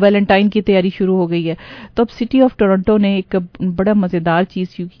है, तो अब वैलेंटाइन की तैयारी शुरू हो गई है। तो अब सिटी ऑफ टोरंटो ने एक बड़ा मजेदार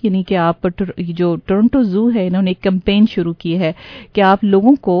चीज की, यानी कि आप जो टोरंटो जू है इन्होंने एक कैंपेन शुरू की है कि आप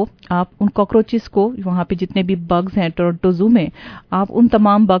लोगों को, आप उन कॉकरोचेस को, वहां पे जितने भी बग्स हैं टोरंटो जू में, आप उन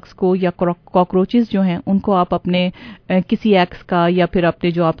तमाम बग्स को या कॉकरोचेस जो हैं उनको आप अपने किसी एक्स का या फिर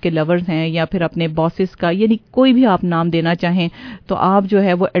अपने जो आपके लवर्स हैं या फिर अपने बॉसेस का, यानी कोई भी आप नाम देना चाहें तो आप जो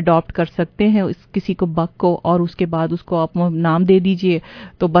है वो अडॉप्ट कर सकते हैं किसी को बग को, और उसके बाद उसको आप नाम दे दीजिए।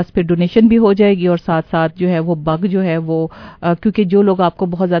 तो बस फिर डोनेशन भी हो जाएगी और साथ साथ जो है वो बग जो है वो क्योंकि जो लोग आपको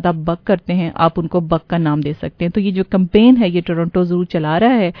बहुत ज्यादा बग करते हैं आप उनको बग का नाम दे सकते हैं। तो ये जो कैंपेन है ये टोरंटो जू चला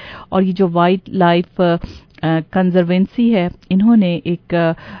रहा है, और ये जो वाइल्ड लाइफ कंजर्वेंसी है इन्होंने एक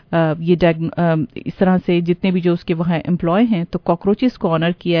ये इस तरह से जितने भी जो उसके वहाँ एम्प्लॉय हैं तो कॉकरोचेस को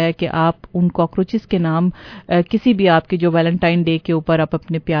ऑनर किया है कि आप उन कॉकरोचेस के नाम किसी भी आपके जो वैलेंटाइन डे के ऊपर आप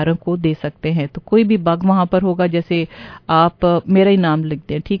अपने प्यारों को दे सकते हैं। तो कोई भी बग वहाँ पर होगा, जैसे आप मेरा ही नाम लिख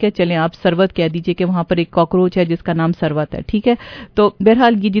दें, ठीक है, चलें आप सरवत कह दीजिए कि वहाँ पर एक कॉकरोच है जिसका नाम सरवत है, ठीक है। तो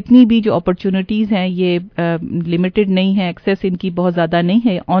बहरहाल ये जितनी भी जो अपॉर्चुनिटीज हैं ये लिमिटेड नहीं है, एक्सेस इनकी बहुत ज्यादा नहीं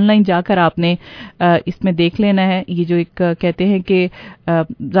है। ऑनलाइन जाकर आपने इसमें देख लेना है। ये जो एक कहते हैं कि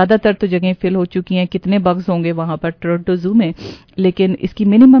ज्यादातर तो जगह फिल हो चुकी हैं, कितने बग्स होंगे वहां पर टोरंटो जू में, लेकिन इसकी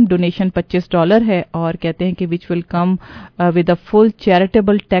मिनिमम डोनेशन $25 है और कहते हैं कि which will come with a full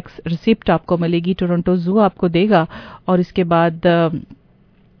charitable tax receipt आपको मिलेगी, टोरंटो जू आपको देगा। और इसके बाद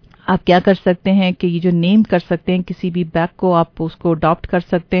आप क्या कर सकते हैं कि ये जो नेम कर सकते हैं किसी भी बैग को, आप उसको अडॉप्ट कर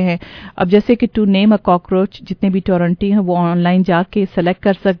सकते हैं. अब जैसे कि टू नेम अ कॉकरोच, जितने भी टोरंटी हैं वो ऑनलाइन जाके सेलेक्ट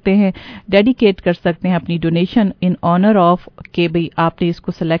कर सकते हैं, डेडिकेट कर सकते हैं अपनी डोनेशन इन ऑनर ऑफ के भाई आपने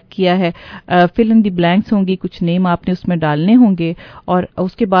इसको सेलेक्ट किया है. फिल इन दी ब्लैंक्स होंगी, कुछ नेम आपने उसमें डालने होंगे और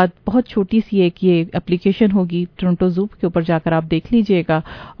उसके बाद बहुत छोटी सी एक ये एप्लीकेशन होगी, टोरंटो ज़ू के ऊपर जाकर आप देख लीजिएगा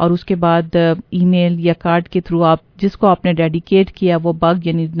और उसके बाद ईमेल या कार्ड के थ्रू आप जिसको आपने डेडिकेट किया वो बग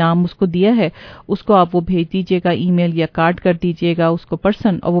यानी नाम उसको दिया है उसको आप वो भेज दीजिएगा, ईमेल या कार्ड कर दीजिएगा उसको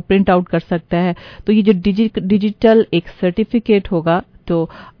पर्सन, और वो प्रिंट आउट कर सकता है. तो ये जो डिजिटल एक सर्टिफिकेट होगा तो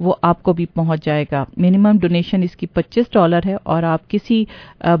वो आपको भी पहुंच जाएगा. मिनिमम डोनेशन इसकी $25 है और आप किसी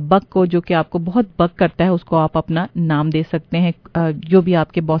बग को जो कि आपको बहुत बग करता है उसको आप अपना नाम दे सकते हैं. जो भी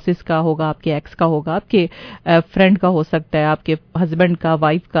आपके बॉसेस का होगा, आपके एक्स का होगा, आपके फ्रेंड का हो सकता है, आपके हस्बैंड का,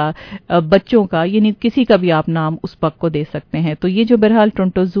 वाइफ का, बच्चों का, यानी किसी का भी आप नाम उस बग को दे सकते हैं. तो ये जो बहरहाल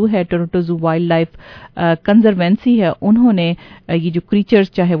टोरंटो ज़ू है, Toronto zoo wild life conservancy है, उन्होंने ये जो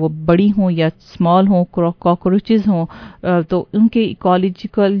क्रीचर्स चाहे वो बड़ी हों या स्मॉल हों, कॉकरोचेज हों, तो उनके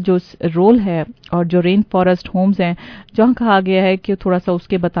इकोलॉजिकल जो रोल है और जो रेन फॉरेस्ट होम्स हैं जहाँ कहा गया है कि थोड़ा सा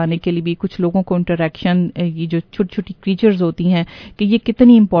उसके बताने के लिए भी कुछ लोगों को इंटरेक्शन, ये जो छोटी छोटी क्रीचर्स होती हैं कि ये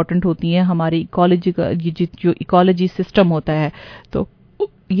कितनी इंपॉर्टेंट होती हैं हमारे इकोलॉजिकल, ये जो इकोलॉजी सिस्टम होता है. तो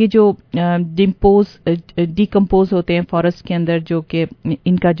ये जो डिकम्पोज होते हैं फॉरेस्ट के अंदर, जो कि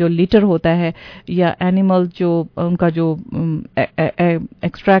इनका जो लिटर होता है या एनिमल जो उनका जो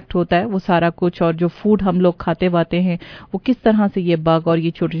एक्सट्रैक्ट होता है वो सारा कुछ, और जो फूड हम लोग खाते वाते हैं वो किस तरह से ये बग और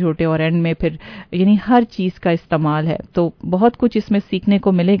ये छोटे छोटे और एंड में फिर यानी हर चीज़ का इस्तेमाल है. तो बहुत कुछ इसमें सीखने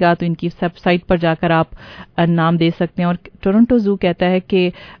को मिलेगा. तो इनकी वेबसाइट पर जाकर आप नाम दे सकते हैं. और टोरंटो ज़ू कहता है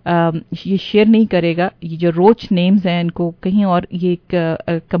कि ये शेयर नहीं करेगा ये जो रोच नेम्स हैं इनको कहीं और, ये एक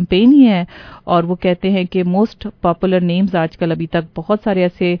कंपेन ही है और वो कहते हैं कि मोस्ट पॉपुलर नेम्स आजकल अभी तक बहुत सारे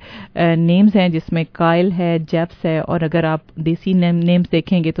ऐसे नेम्स हैं जिसमें काइल है, जेफ्स है, और अगर आप देसी नेम्स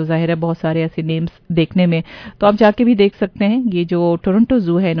देखेंगे तो जाहिर है बहुत सारे ऐसे नेम्स देखने में. तो आप जाके भी देख सकते हैं. ये जो टोरंटो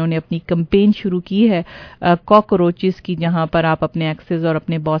ज़ू है इन्होंने अपनी कंपेन शुरू की है कॉकरोचेस की, जहां पर आप अपने एक्सेस और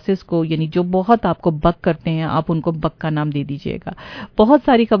अपने बॉसेस को यानी जो बहुत आपको बग करते हैं आप उनको बग का नाम दे दीजिएगा. बहुत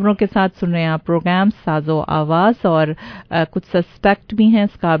सारी खबरों के साथ सुन रहे हैं आप प्रोग्राम साजो आवाज, और कुछ सस्पेक्ट भी हैं.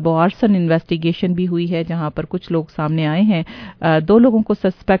 स्कार्बो आर्सन इन्वेस्टिगेशन भी हुई है जहां पर कुछ लोग सामने आए हैं. 2 लोगों को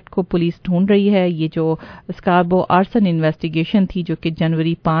सस्पेक्ट को पुलिस ढूंढ रही है. ये जो स्कार्बो आर्सन इन्वेस्टिगेशन थी जो कि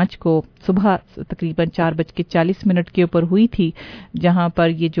जनवरी 5 को सुबह तकरीबन 4:40 के ऊपर हुई थी, जहां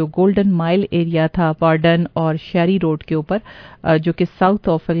पर ये जो गोल्डन माइल एरिया था वार्डन और शेरी रोड के ऊपर जो कि साउथ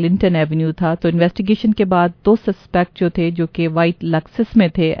ऑफ लिंटन एवेन्यू था. तो इन्वेस्टिगेशन के बाद 2 सस्पेक्ट जो थे जो कि वाइट लक्सस में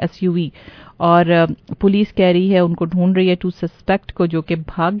थे एसयूवी, और पुलिस कह रही है उनको ढूंढ रही है 2 सस्पेक्ट को जो कि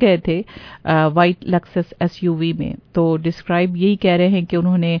भाग गए थे वाइट लक्सस एसयूवी में. तो डिस्क्राइब यही कह रहे हैं कि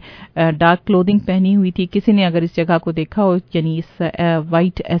उन्होंने डार्क क्लोथिंग पहनी हुई थी. किसी ने अगर इस जगह को देखा हो यानी इस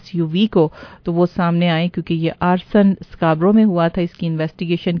वाइट एसयूवी को तो वो सामने आए क्योंकि ये आर्सन स्कार्बरो में हुआ था. इसकी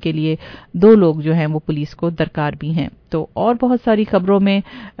इन्वेस्टिगेशन के लिए 2 लोग जो हैं वो पुलिस को दरकार भी हैं. तो और बहुत सारी खबरों में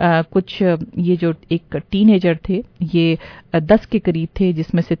कुछ ये जो एक टीनेजर थे ये 10 के करीब थे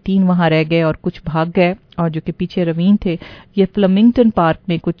जिसमें से 3 वहां रह गए और कुछ भाग गए, और जो कि पीछे रवीन थे. ये फ्लेमिंगटन पार्क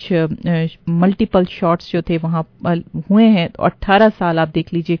में कुछ मल्टीपल शॉट्स जो थे वहां हुए हैं. तो 18 साल आप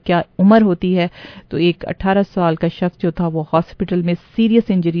देख लीजिए क्या उम्र होती है. तो एक 18 साल का शख्स जो था वो हॉस्पिटल में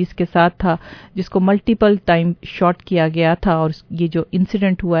सीरियस इंजरीज के साथ था जिसको मल्टीपल टाइम शॉट किया गया था. और ये जो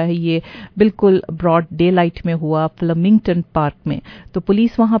इंसिडेंट हुआ है ये बिल्कुल ब्रॉड डे लाइट में हुआ फ्लेमिंगटन पार्क में. तो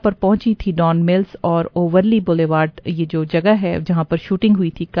पुलिस वहां पर पहुंची थी. डॉन मिल्स और ओवरली बुलेवार्ड ये जो जगह है जहां पर शूटिंग हुई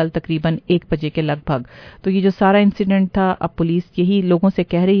थी कल तकरीबन 1 बजे के लगभग. तो ये जो सारा इंसिडेंट था, अब पुलिस यही लोगों से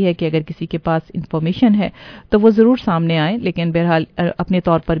कह रही है कि अगर किसी के पास इंफॉर्मेशन है तो वो जरूर सामने आए. लेकिन बहरहाल अपने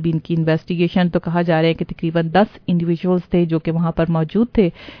तौर पर भी इनकी इन्वेस्टिगेशन तो कहा जा रहा है कि तकरीबन 10 इंडिविजुअल्स थे जो कि वहां पर मौजूद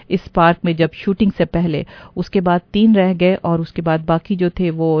थे इस पार्क में जब शूटिंग से पहले. उसके बाद 3 रह गए और उसके बाद बाकी जो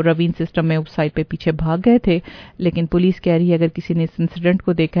थे वो रवीन सिस्टम में उस साइड पे पीछे भाग गए थे. लेकिन पुलिस कह रही है अगर किसी ने इस इंसिडेंट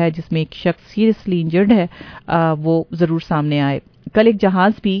को देखा है जिसमें एक शख्स सीरियसली इंजर्ड है वो जरूर सामने आए. कल एक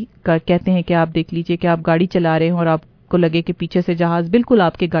जहाज भी कहते हैं कि आप देख लीजिए कि आप गाड़ी चला रहे हैं और आप को लगे कि पीछे से जहाज बिल्कुल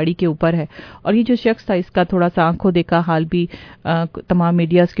आपके गाड़ी के ऊपर है. और ये जो शख्स था इसका थोड़ा सा आंखों देखा हाल भी तमाम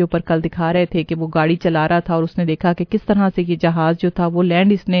मीडियाज के ऊपर कल दिखा रहे थे कि वो गाड़ी चला रहा था और उसने देखा कि किस तरह से ये जहाज जो था वो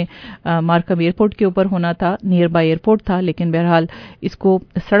लैंड इसने मार्कम एयरपोर्ट के ऊपर होना था, नियर बाय एयरपोर्ट था, लेकिन बहरहाल इसको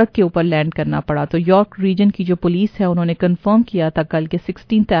सड़क के ऊपर लैंड करना पड़ा. तो यॉर्क रीजन की जो पुलिस है उन्होंने कंफर्म किया था कल के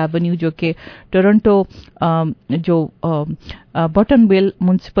 16th एवेन्यू जो कि टोरंटो जो बॉटनविल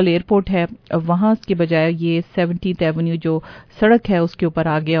म्युनिसिपल एयरपोर्ट है वहां के बजाय ये 17th एवेन्यू एवेन्यू जो सड़क है उसके ऊपर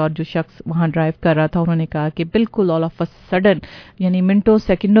आ गया और जो शख्स वहां ड्राइव कर रहा था उन्होंने कहा कि बिल्कुल ऑल ऑफ अ सडन, यानी मिनटों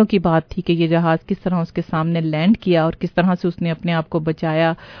सेकंडों की बात थी कि ये जहाज किस तरह उसके सामने लैंड किया और किस तरह से उसने अपने आप को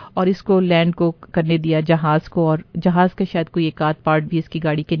बचाया और इसको लैंड को करने दिया जहाज को, और जहाज का शायद कोई एक आध पार्ट भी इसकी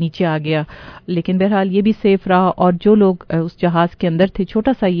गाड़ी के नीचे आ गया, लेकिन बहरहाल ये भी सेफ रहा। और जो लोग उस जहाज के अंदर थे,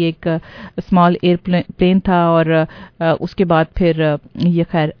 छोटा सा ये एक स्मॉल एयरप्लेन था और उसके बाद फिर ये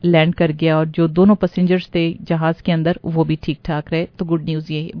खैर लैंड कर गया और जो दोनों पैसेंजर्स थे जहाज के अंदर वो भी ठीक ठाक रहे। तो गुड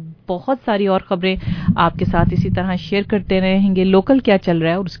न्यूज़ ये। बहुत सारी और खबरें आपके साथ इसी तरह शेयर करते रहेंगे, लोकल क्या चल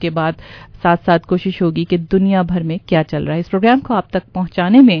रहा है और उसके बाद साथ साथ कोशिश होगी कि दुनिया भर में क्या चल रहा है। इस प्रोग्राम को आप तक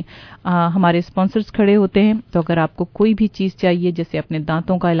पहुंचाने में हमारे स्पॉन्सर्स खड़े होते हैं। तो अगर आपको कोई भी चीज़ चाहिए, जैसे अपने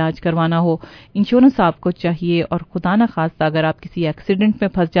दांतों का इलाज करवाना हो, इंश्योरेंस आपको चाहिए, और खुदा ना खास्ता अगर आप किसी एक्सीडेंट में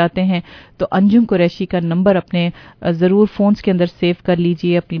फंस जाते हैं तो अंजुम कुरैशी का नंबर अपने ज़रूर फ़ोन्स के अंदर सेव कर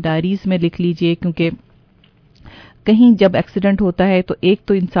लीजिए, अपनी डायरीज़ में लिख लीजिए, क्योंकि कहीं जब एक्सीडेंट होता है तो एक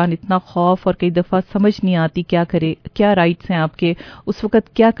तो इंसान इतना खौफ और कई दफ़ा समझ नहीं आती क्या करे, क्या राइट्स हैं आपके, उस वक्त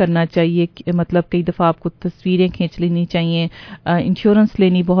क्या करना चाहिए। मतलब कई दफ़ा आपको तस्वीरें खींच लेनी चाहिए, इंश्योरेंस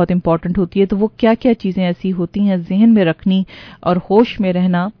लेनी बहुत इंपॉर्टेंट होती है। तो वो क्या क्या चीज़ें ऐसी होती हैं जहन में रखनी और होश में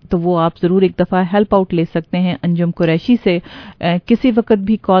रहना, तो वो आप ज़रूर एक दफ़ा हेल्प आउट ले सकते हैं अंजुम कुरैशी से। किसी वक्त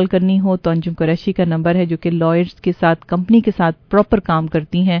भी कॉल करनी हो तो अंजुम कुरैशी का नंबर है, जो कि लॉयर्स के साथ, कंपनी के साथ प्रॉपर काम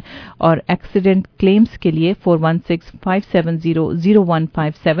करती हैं, और एक्सीडेंट क्लेम्स के लिए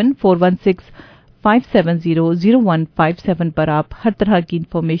 416-570-0157 416-570-0157 पर आप हर तरह की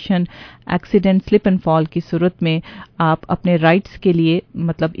information, accident, slip and fall की सूरत में आप अपने राइट्स के लिए,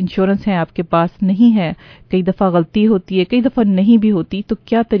 मतलब इंश्योरेंस है आपके पास, नहीं है, कई दफ़ा गलती होती है, कई दफ़ा नहीं भी होती, तो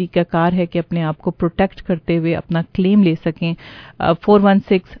क्या तरीकाकार है कि अपने आप को प्रोटेक्ट करते हुए अपना क्लेम ले सकें।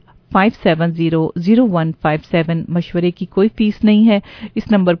 416-570-0157 मशवरे की कोई फीस नहीं है।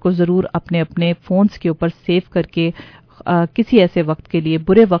 इस नंबर को ज़रूर अपने अपने फ़ोन्स के ऊपर सेव करके किसी ऐसे वक्त के लिए,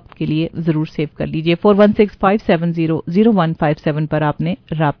 बुरे वक्त के लिए ज़रूर सेव कर लीजिए। 416-570-0157 पर आपने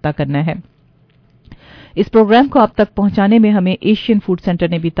राब्ता करना है। इस प्रोग्राम को आप तक पहुंचाने में हमें एशियन फूड सेंटर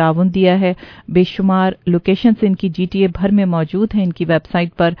ने भी ताउन दिया है। बेशुमार लोकेशंस इनकी जीटीए भर में मौजूद हैं। इनकी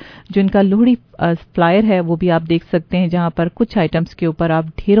वेबसाइट पर जो इनका लोहड़ी फ्लायर है वो भी आप देख सकते हैं, जहां पर कुछ आइटम्स के ऊपर आप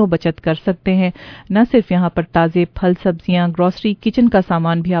ढेरों बचत कर सकते हैं। न सिर्फ यहां पर ताज़े फल, सब्जियां, ग्रोसरी, किचन का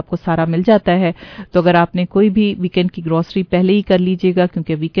सामान भी आपको सारा मिल जाता है। तो अगर आपने कोई भी वीकेंड की ग्रोसरी पहले ही कर लीजिएगा,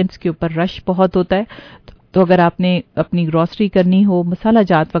 क्योंकि वीकेंड्स के ऊपर रश बहुत होता है। तो अगर आपने अपनी ग्रोसरी करनी हो, मसाला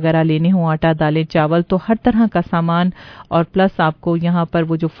जात वगैरह लेने हो, आटा, दालें, चावल, तो हर तरह का सामान, और प्लस आपको यहाँ पर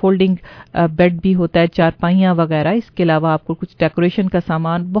वो जो फोल्डिंग बेड भी होता है, चारपाइयाँ वगैरह, इसके अलावा आपको कुछ डेकोरेशन का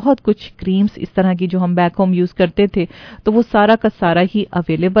सामान, बहुत कुछ क्रीम्स इस तरह की जो हम बैक होम यूज़ करते थे, तो वो सारा का सारा ही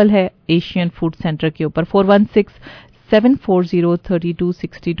अवेलेबल है एशियन फूड सेंटर के ऊपर।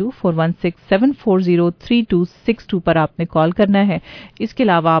 416-740-3262 416-740-3262 पर आपने कॉल करना है। इसके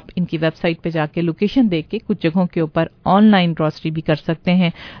अलावा आप इनकी वेबसाइट पे जाके लोकेशन देख के कुछ जगहों के ऊपर ऑनलाइन ग्रोसरी भी कर सकते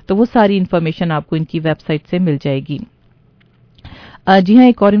हैं। तो वो सारी इन्फॉर्मेशन आपको इनकी वेबसाइट से मिल जाएगी। जी हाँ,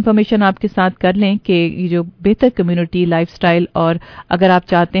 एक और इन्फॉर्मेशन आपके साथ कर लें कि ये जो बेहतर कम्युनिटी लाइफस्टाइल, और अगर आप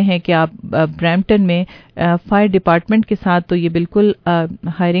चाहते हैं कि आप ब्रैम्पटन में फायर डिपार्टमेंट के साथ, तो ये बिल्कुल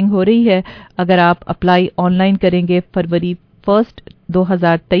हायरिंग हो रही है। अगर आप अप्लाई ऑनलाइन करेंगे फरवरी 1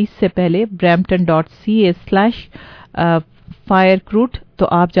 2023 से पहले brampton.ca/firecruit, तो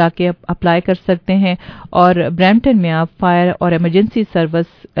आप जाके अप्लाई कर सकते हैं, और ब्रैम्पटन में आप फायर और इमरजेंसी सर्विस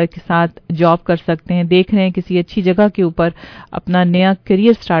के साथ जॉब कर सकते हैं। देख रहे हैं किसी अच्छी जगह के ऊपर अपना नया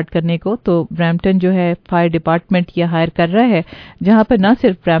करियर स्टार्ट करने को, तो ब्रैम्पटन जो है फायर डिपार्टमेंट ये हायर कर रहा है, जहां पर न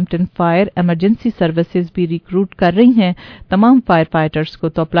सिर्फ ब्रैम्पटन फायर इमरजेंसी सर्विसेज भी रिक्रूट कर रही हैं तमाम फायर फाइटर्स को।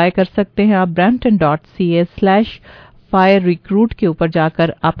 तो अप्लाई कर सकते हैं आप brampton.ca/फायर रिक्रूट के ऊपर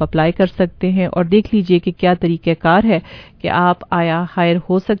जाकर आप अप्लाई कर सकते हैं, और देख लीजिए कि क्या तरीक़ेकार है कि आप आया हायर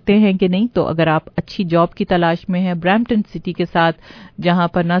हो सकते हैं कि नहीं। तो अगर आप अच्छी जॉब की तलाश में हैं ब्रैम्पटन सिटी के साथ, जहां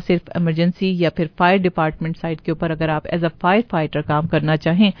पर ना सिर्फ इमरजेंसी या फिर फायर डिपार्टमेंट साइड के ऊपर अगर आप एज अ फायर फाइटर काम करना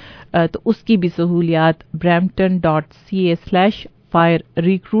चाहें, तो उसकी भी सहूलियात brampton.ca/फायर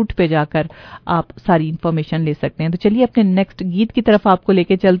रिक्रूट पे जाकर आप सारी इंफॉर्मेशन ले सकते हैं। तो चलिए अपने नेक्स्ट गीत की तरफ आपको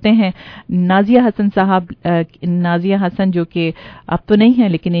लेके चलते हैं। नाजिया हसन साहब, नाजिया हसन जो कि अब तो नहीं है,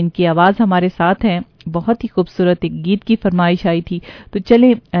 लेकिन इनकी आवाज़ हमारे साथ हैं। बहुत ही खूबसूरत एक गीत की फरमाइश आई थी, तो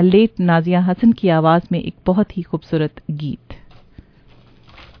चले लेट नाजिया हसन की आवाज़ में एक बहुत ही खूबसूरत गीत।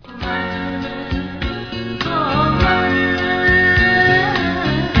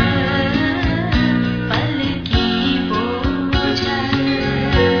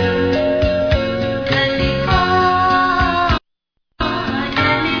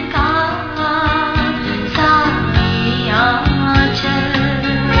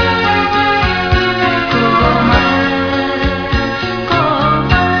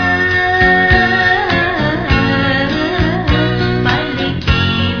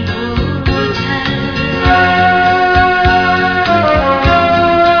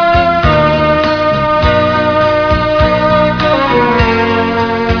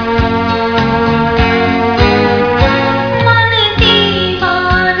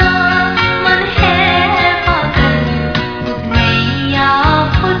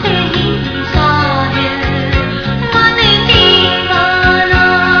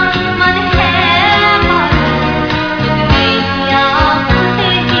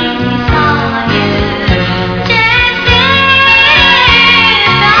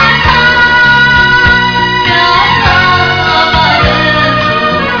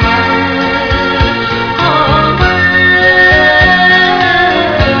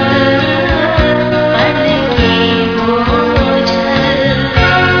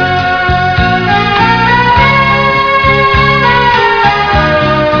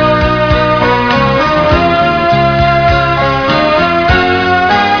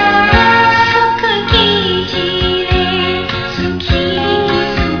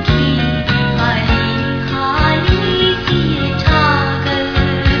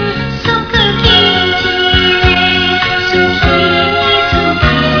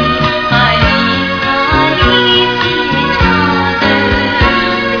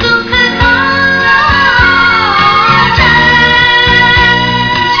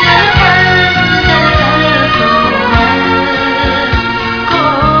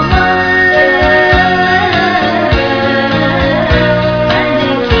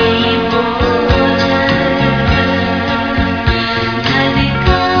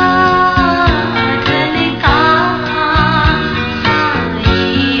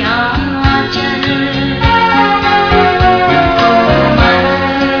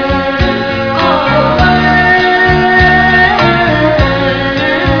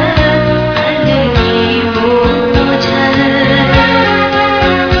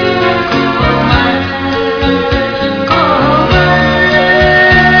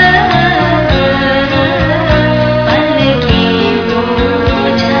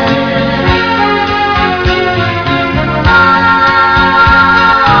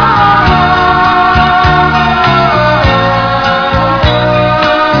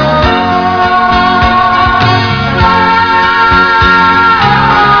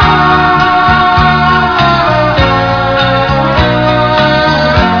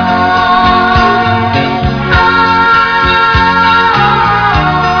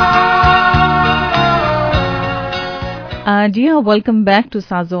 जी हाँ, वेलकम बैक टू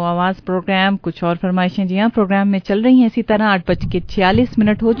साजो आवाज प्रोग्राम। कुछ और फरमाइशें जी हाँ प्रोग्राम में चल रही हैं इसी तरह।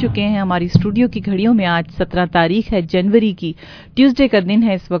 8:46 हो चुके हैं हमारी स्टूडियो की घड़ियों में। आज 17 तारीख है जनवरी की, ट्यूसडे का दिन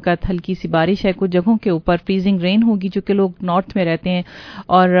है। इस वक्त हल्की सी बारिश है, कुछ जगहों के ऊपर फ्रीजिंग रेन होगी, जो कि लोग नॉर्थ में रहते हैं।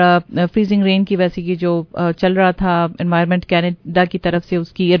 और फ्रीजिंग रेन की वैसे की जो चल रहा था एनवायरमेंट कैनेडा की तरफ से,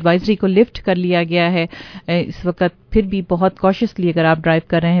 उसकी एडवाइजरी को लिफ्ट कर लिया गया है इस वक्त। फिर भी बहुत कॉशियसली अगर आप ड्राइव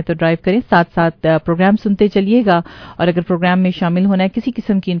कर रहे हैं तो ड्राइव करें, साथ साथ प्रोग्राम सुनते चलिएगा। और अगर प्रोग्राम में शामिल होना है किसी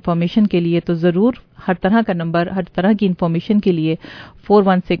किस्म की इन्फॉर्मेशन के लिए तो ज़रूर हर तरह का नंबर, हर तरह की इन्फॉर्मेशन के लिए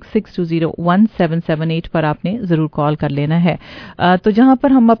 4166201778 पर आपने ज़रूर कॉल कर लेना है। तो जहां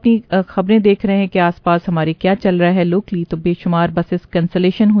पर हम अपनी खबरें देख रहे हैं कि आसपास हमारे क्या चल रहा है लोकली, तो बेशुमार बसेस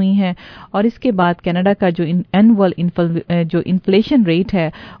कैंसलेशन हुई हैं। और इसके बाद कनाडा का जो एनुअल जो इन्फ्लेशन रेट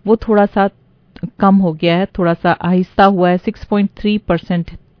है वो थोड़ा सा कम हो गया है, थोड़ा सा आहिस्ता हुआ है।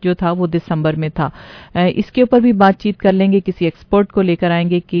 6.3% जो था वो दिसंबर में था। इसके ऊपर भी बातचीत कर लेंगे, किसी एक्सपर्ट को लेकर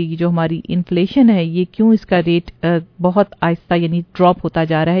आएंगे कि जो हमारी इन्फ्लेशन है ये क्यों इसका रेट बहुत आहिस्ता यानी ड्रॉप होता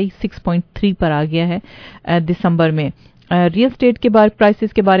जा रहा है। 6.3 पर आ गया है दिसंबर में। रियल स्टेट के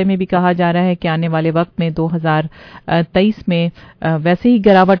प्राइसेस के बारे में भी कहा जा रहा है कि आने वाले वक्त में 2023 में वैसे ही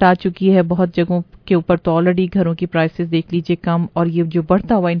गिरावट आ चुकी है बहुत जगहों के ऊपर। तो ऑलरेडी घरों की प्राइसेस देख लीजिए कम, और ये जो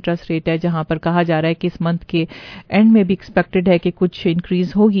बढ़ता हुआ इंटरेस्ट रेट है जहां पर कहा जा रहा है कि इस मंथ के एंड में भी एक्सपेक्टेड है कि कुछ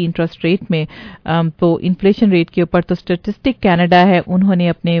इंक्रीज होगी इंटरेस्ट रेट में। तो इन्फ्लेशन रेट के ऊपर तो स्टैटिस्टिक कनाडा है, उन्होंने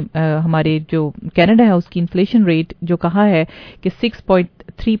अपने हमारे जो कनाडा है उसकी इन्फ्लेशन रेट जो कहा है कि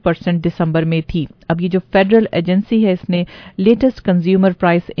 6.3% दिसंबर में थी। अब ये जो फेडरल एजेंसी है इसने लेटेस्ट कंज्यूमर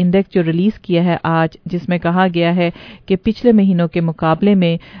प्राइस इंडेक्स जो रिलीज किया है आज, जिसमें कहा गया है कि पिछले महीनों के मुकाबले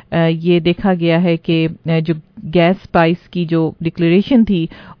में ये देखा गया है कि जो गैस प्राइस की जो डिक्लेरेशन थी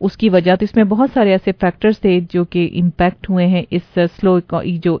उसकी वजह, तो इसमें बहुत सारे ऐसे फैक्टर्स थे जो कि इम्पैक्ट हुए हैं इस स्लो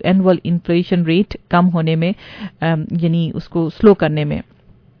जो एनुअल इन्फ्लेशन रेट कम होने में, यानी उसको स्लो करने में।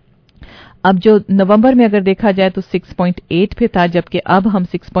 अब जो नवंबर में अगर देखा जाए तो 6.8 पे था, जबकि अब हम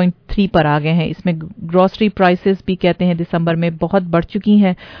 6.3 पर आ गए हैं। इसमें ग्रोसरी प्राइसेस भी कहते हैं दिसंबर में बहुत बढ़ चुकी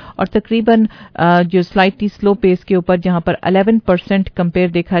हैं, और तकरीबन जो स्लाइटली स्लो पेस के ऊपर जहां पर 11%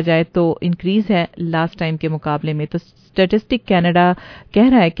 कंपेयर देखा जाए तो इंक्रीज है लास्ट टाइम के मुकाबले में। तो स्टैटिस्टिक कनाडा कह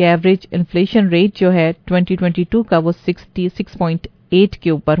रहा है कि एवरेज इन्फ्लेशन रेट जो है 2022 का वो 6.8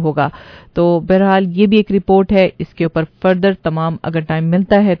 के ऊपर होगा। तो बहरहाल ये भी एक रिपोर्ट है, इसके ऊपर फर्दर तमाम अगर टाइम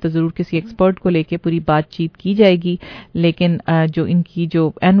मिलता है तो ज़रूर किसी एक्सपर्ट को लेके पूरी बातचीत की जाएगी। लेकिन जो इनकी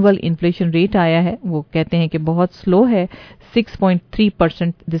जो एनुअल इन्फ्लेशन रेट आया है वो कहते हैं कि बहुत स्लो है,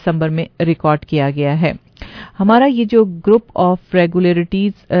 6.3% दिसंबर में रिकॉर्ड किया गया है। हमारा ये जो ग्रुप ऑफ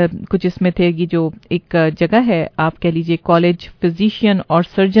रेगुलरिटीज कुछ इसमें थे, ये जो एक जगह है आप कह लीजिए कॉलेज फिजिशियन और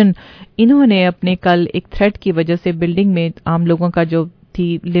सर्जन, इन्होंने अपने कल एक थ्रेट की वजह से बिल्डिंग में आम लोगों का जो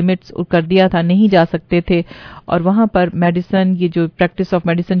थी लिमिट्स कर दिया था, नहीं जा सकते थे। और वहां पर मेडिसिन, ये जो प्रैक्टिस ऑफ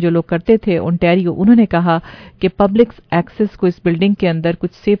मेडिसिन जो लोग करते थे ओंटारियो, उन्होंने कहा कि पब्लिक एक्सेस को इस बिल्डिंग के अंदर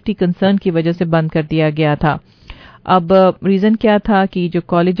कुछ सेफ्टी कंसर्न की वजह से बंद कर दिया गया था। अब रीज़न क्या था कि जो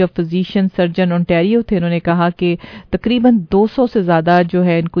college of physician surgeon Ontario थे, उन्होंने कहा कि तकरीबन 200 से ज़्यादा जो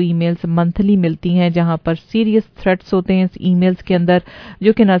है इनको ईमेल्स मंथली मिलती हैं जहां पर सीरियस थ्रेट्स होते हैं इस ईमेल्स के अंदर,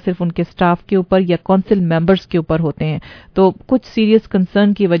 जो कि न सिर्फ उनके स्टाफ के ऊपर या काउंसिल मेंबर्स के ऊपर होते हैं। तो कुछ सीरियस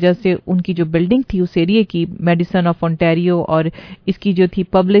कंसर्न की वजह से उनकी जो बिल्डिंग थी उस एरिया की, मेडिसिन ऑफ ओंटारियो, और इसकी जो थी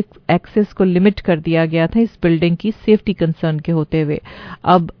पब्लिक एक्सेस को लिमिट कर दिया गया था इस बिल्डिंग की सेफ्टी कंसर्न के होते हुए।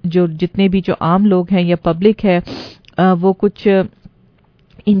 अब जो जितने भी जो आम लोग हैं या पब्लिक है वो कुछ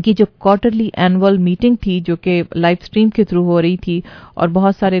इनकी जो क्वार्टरली एनुअल मीटिंग थी जो कि लाइव स्ट्रीम के थ्रू हो रही थी, और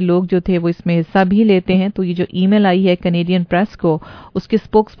बहुत सारे लोग जो थे वो इसमें हिस्सा भी लेते हैं। तो ये जो ईमेल आई है कैनेडियन प्रेस को, उसके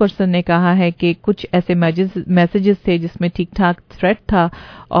स्पोक्स पर्सन ने कहा है कि कुछ ऐसे मैसेजेस थे जिसमें ठीक ठाक थ्रेट था,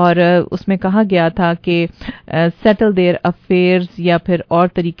 और उसमें कहा गया था कि सेटल देयर अफेयर्स, या फिर और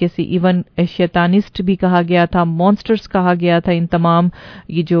तरीके से इवन शैतानिस्ट भी कहा गया था, मॉन्स्टर्स कहा गया था इन तमाम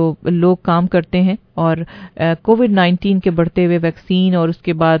ये जो लोग काम करते हैं। और कोविड-19 के बढ़ते हुए वैक्सीन और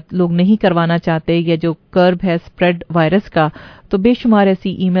उसके बाद लोग नहीं करवाना चाहते, या जो कर्व है स्प्रेड वायरस का, तो बेशुमार ऐसी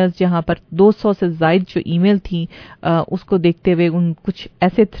ईमेल्स जहां पर 200 से ज़ायद जो ईमेल थी उसको देखते हुए उन कुछ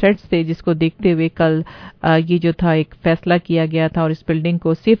ऐसे थ्रेट्स थे जिसको देखते हुए कल ये जो था एक फैसला किया गया था और इस बिल्डिंग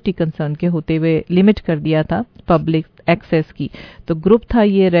को सेफ्टी कंसर्न के होते हुए लिमिट कर दिया था पब्लिक एक्सेस की। तो ग्रुप था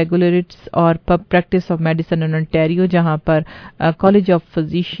ये रेगुलरिटीज और pub practice of medicine in Ontario, जहां पर कॉलेज ऑफ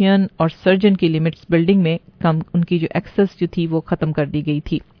फिजिशियन और सर्जन की लिमिट्स बिल्डिंग में कम, उनकी जो एक्सेस जो थी वो खत्म कर दी गई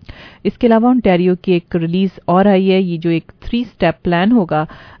थी। इसके अलावा ओंटारियो की एक रिलीज और आई है, ये जो एक 3 स्टेप प्लान होगा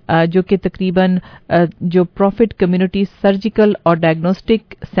जो कि तकरीबन जो प्रॉफिट कम्युनिटी सर्जिकल और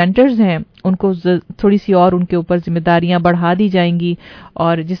डायग्नोस्टिक सेंटर्स हैं उनको थोड़ी सी और उनके ऊपर जिम्मेदारियां बढ़ा दी जाएंगी,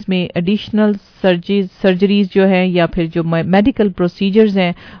 और जिसमें एडिशनल सर्जरीज जो है या फिर जो मेडिकल प्रोसीजर्स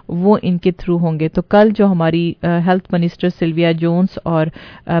हैं वो इनके थ्रू होंगे। तो कल जो हमारी हेल्थ मिनिस्टर सिल्विया जोन्स और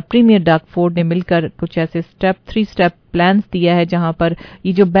प्रीमियर डग फोर्ड ने मिलकर कुछ ऐसे 3 स्टेप प्लान्स दिया है जहां पर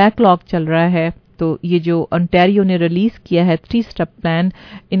ये जो बैकलॉग चल रहा है, तो ये जो ओंटारियो ने रिलीज किया है 3 स्टेप प्लान,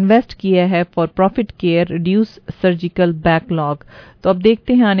 इन्वेस्ट किया है for profit care, reduce surgical backlog. तो अब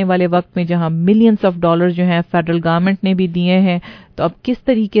देखते हैं आने वाले वक्त में जहां मिलियंस ऑफ डॉलर जो हैं फेडरल गवर्नमेंट ने भी दिए हैं, तो अब किस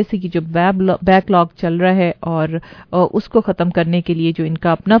तरीके से ये जो बैकलॉग चल रहा है और उसको ख़त्म करने के लिए जो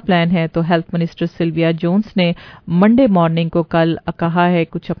इनका अपना प्लान है, तो हेल्थ मिनिस्टर सिल्विया जोन्स ने मंडे मॉर्निंग को कल कहा है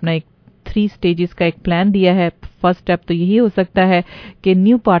कुछ अपना एक 3 स्टेजेस का एक प्लान दिया है। फर्स्ट स्टेप तो यही हो सकता है कि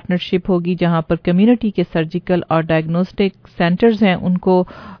न्यू पार्टनरशिप होगी जहां पर कम्युनिटी के सर्जिकल और डायग्नोस्टिक सेंटर्स हैं उनको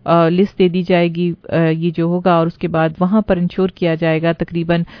लिस्ट दे दी जाएगी, ये जो होगा, और उसके बाद वहां पर इंश्योर किया जाएगा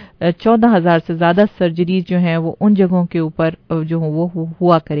तकरीबन 14,000 से ज़्यादा सर्जरीज जो हैं वो उन जगहों के ऊपर जो वो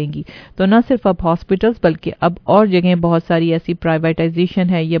हुआ करेंगी। तो न सिर्फ अब हॉस्पिटल्स बल्कि अब और जगह बहुत सारी ऐसी प्राइवेटाइजेशन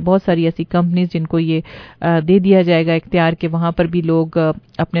है या बहुत सारी ऐसी कंपनीज जिनको ये दे दिया जाएगा इख्तियार के वहां पर भी लोग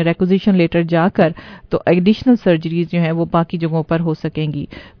अपने रिक्विजिशन लेटर जाकर तो एडिशनल सर्जरीज जो हैं वो बाकी जगहों पर हो सकेंगी।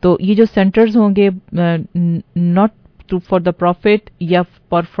 तो ये जो सेंटर्स होंगे नॉट फॉर द प्रॉफिट या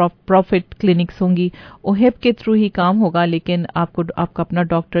फॉर प्रॉफिट क्लिनिक्स होंगी, ओहेब के थ्रू ही काम होगा, लेकिन आपको आपका अपना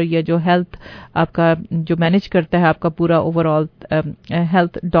डॉक्टर या जो हेल्थ आपका जो मैनेज करता है आपका पूरा ओवरऑल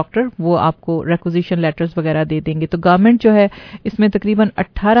हेल्थ डॉक्टर, वो आपको रिक्विजिशन लेटर्स वगैरह दे देंगे। तो गवर्नमेंट जो है इसमें तकरीबन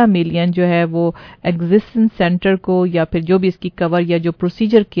 18 मिलियन जो है वो एग्जिस्टिंग सेंटर को या फिर जो भी इसकी कवर या जो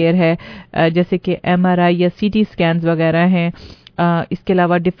प्रोसीजर केयर है जैसे कि MRI या CT स्कैन्स वगैरह हैं, इसके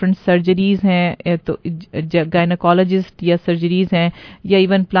अलावा डिफरेंट सर्जरीज हैं, तो गायनोकोलॉजिस्ट या सर्जरीज हैं या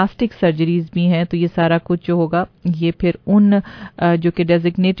इवन प्लास्टिक सर्जरीज भी हैं, तो ये सारा कुछ जो होगा ये फिर उन जो कि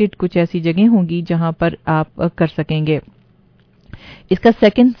डेजिग्नेटेड कुछ ऐसी जगह होंगी जहां पर आप कर सकेंगे। इसका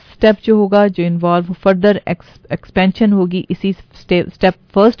सेकंड स्टेप जो होगा जो इन्वॉल्व फर्दर एक्सपेंशन होगी इसी स्टेप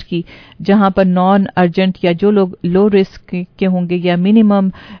फर्स्ट की, जहां पर नॉन अर्जेंट या जो लोग लो रिस्क के होंगे या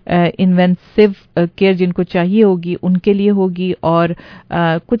मिनिमम इन्वेंसिव केयर जिनको चाहिए होगी उनके लिए होगी, और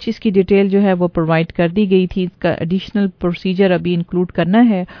कुछ इसकी डिटेल जो है वो प्रोवाइड कर दी गई थी। इसका एडिशनल प्रोसीजर अभी इंक्लूड करना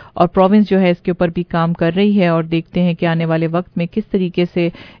है और प्रोविंस जो है इसके ऊपर भी काम कर रही है, और देखते हैं कि आने वाले वक्त में किस तरीके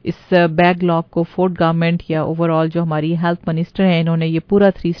से इस बैकलॉग को फोर्ड गवर्नमेंट या ओवरऑल जो हमारी हेल्थ मिनिस्टर हैं इन्होंने ये पूरा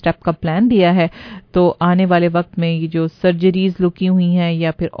 3 स्टेप का प्लान दिया है। तो आने वाले वक्त में ये जो सर्जरीज लुकी हुई हैं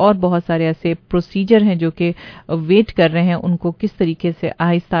या फिर और बहुत सारे ऐसे प्रोसीजर हैं जो कि वेट कर रहे हैं, उनको किस तरीके से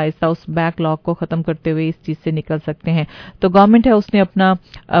आहिस्ता आहिस्ता उस बैकलॉग को ख़त्म करते हुए इस चीज़ से निकल सकते हैं। तो गवर्नमेंट है उसने अपना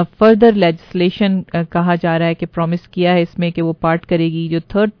फर्दर लेजिस्लेशन कहा जा रहा है कि प्रॉमिस किया है इसमें कि वो पार्ट करेगी। जो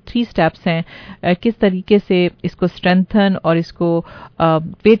 3 स्टेप्स हैं किस तरीके से इसको स्ट्रेंथन और इसको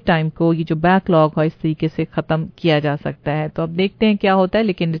वेट टाइम को ये जो बैकलॉग है इस तरीके से ख़त्म किया जा सकता है। तो अब देखते हैं क्या होता है,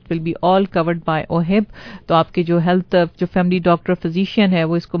 लेकिन it will be all covered by OHIP. तो आपके जो हेल्थ जो फैमिली डॉक्टर फिजिशियन है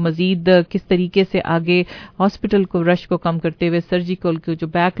वो इसको मजीद किस तरीके से आगे हॉस्पिटल को रश को कम करते हुए, सर्जिकल को जो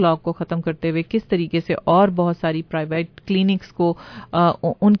बैकलॉग को ख़त्म करते हुए किस तरीके से और बहुत सारी प्राइवेट क्लिनिक्स को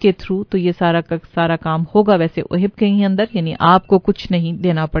उनके थ्रू, तो ये सारा काम होगा वैसे ओहेब के ही अंदर, यानी आपको कुछ नहीं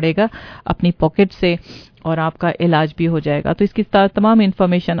देना पड़ेगा अपनी पॉकेट से और आपका इलाज भी हो जाएगा। तो इसकी तमाम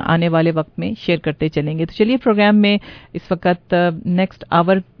इन्फॉर्मेशन आने वाले वक्त में शेयर करते चलेंगे। तो चलिए प्रोग्राम में इस वक्त नेक्स्ट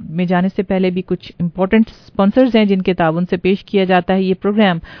आवर में जाने से पहले भी कुछ इंपॉर्टेंट स्पॉन्सर्स हैं जिनके ताउन से पेश किया जाता है ये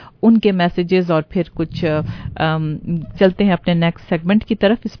प्रोग्राम, उनके मैसेजेस और फिर कुछ चलते हैं अपने नेक्स्ट सेगमेंट की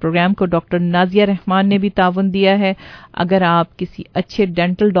तरफ। इस प्रोग्राम को डॉक्टर नाजिया रहमान ने भी ताउन दिया है। अगर आप किसी अच्छे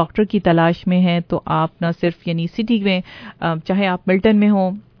डेंटल डॉक्टर की तलाश में हैं तो आप न सिर्फ यानी सिटी में, चाहे आप मिल्टन में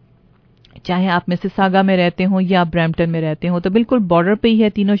हो, चाहे आप मिसिसागा में रहते हो या ब्रैम्पटन में रहते हो, तो बिल्कुल बॉर्डर पे ही है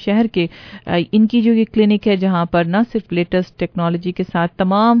तीनों शहर के। इनकी जो ये क्लिनिक है जहां पर ना सिर्फ लेटेस्ट टेक्नोलॉजी के साथ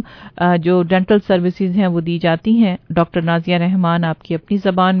तमाम जो डेंटल सर्विसेज हैं वो दी जाती हैं। डॉक्टर नाजिया रहमान आपकी अपनी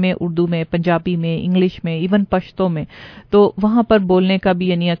ज़बान में, उर्दू में, पंजाबी में, इंग्लिश में, इवन पश्तो में, तो वहाँ पर बोलने का भी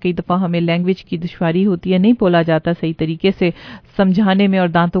यानी कई दफ़ा हमें लैंग्वेज की दुश्वारी होती है, नहीं बोला जाता सही तरीके से समझाने में, और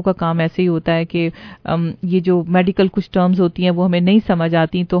दांतों का काम ऐसे ही होता है कि ये जो मेडिकल कुछ टर्म्स होती हैं वो हमें नहीं समझ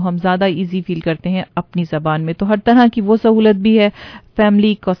आती, तो हम ज़्यादा ईजी फील करते हैं अपनी ज़बान में। तो हर तरह की वो सहूलत भी है।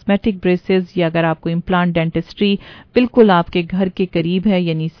 फैमिली कॉस्मेटिक ब्रेसेस या अगर आपको इम्प्लांट डेंटिस्ट्री बिल्कुल आपके घर के करीब है,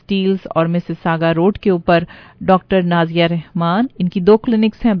 यानी स्टील्स और मिसिसागा रोड के ऊपर डॉक्टर नाजिया रहमान, इनकी 2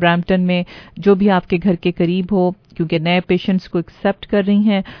 क्लिनिक्स हैं ब्रैम्पटन में, जो भी आपके घर के करीब हो, क्योंकि नए पेशेंट्स को एक्सेप्ट कर रही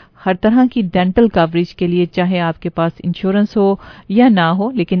हैं। हर तरह की डेंटल कवरेज के लिए, चाहे आपके पास इंश्योरेंस हो या ना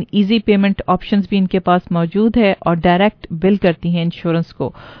हो, लेकिन इजी पेमेंट ऑप्शंस भी इनके पास मौजूद है और डायरेक्ट बिल करती हैं इंश्योरेंस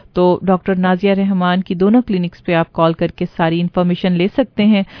को। तो डॉक्टर नाजिया रहमान की दोनों क्लिनिक्स पे आप कॉल करके सारी इन्फॉर्मेशन ले सकते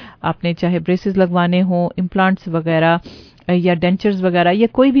हैं। आपने चाहे ब्रेसेस लगवाने हो, इम्प्लांट्स वगैरह या डेंचर्स वगैरह या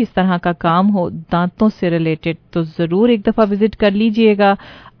कोई भी इस तरह का काम हो दांतों से रिलेटेड, तो ज़रूर एक दफ़ा विजिट कर लीजिएगा।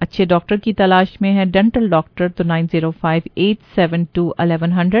 अच्छे डॉक्टर की तलाश में है डेंटल डॉक्टर, तो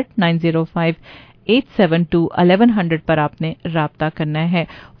 9058721100 9058721100 पर आपने राब्ता करना है।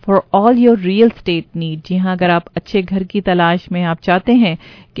 For all your real estate need, जी हाँ, अगर आप अच्छे घर की तलाश में आप चाहते हैं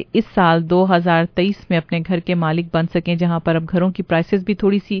कि इस साल 2023 में अपने घर के मालिक बन सकें, जहां पर अब घरों की प्राइसेस भी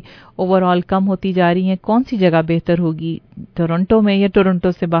थोड़ी सी ओवरऑल कम होती जा रही हैं, कौन सी जगह बेहतर होगी, टोरंटो में या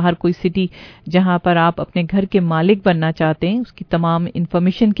टोरंटो से बाहर कोई सिटी जहां पर आप अपने घर के मालिक बनना चाहते हैं, उसकी तमाम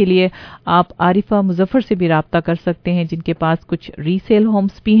इन्फॉर्मेशन के लिए आप आरिफा मुजफ्फर से भी राब्ता कर सकते हैं, जिनके पास कुछ रीसेल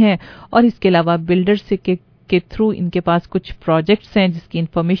होम्स भी हैं और इसके अलावा बिल्डर्स के थ्रू इनके पास कुछ प्रोजेक्ट्स हैं, जिसकी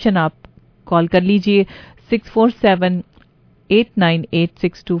इन्फॉर्मेशन आप कॉल कर लीजिए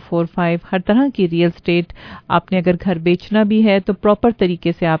 647-898-6245। हर तरह की रियल स्टेट, आपने अगर घर बेचना भी है तो प्रॉपर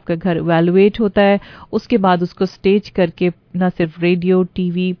तरीके से आपका घर वैल्यूएट होता है, उसके बाद उसको स्टेज करके न सिर्फ रेडियो,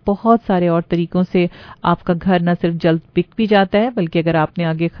 टीवी, बहुत सारे और तरीकों से आपका घर न सिर्फ जल्द बिक भी जाता है, बल्कि अगर आपने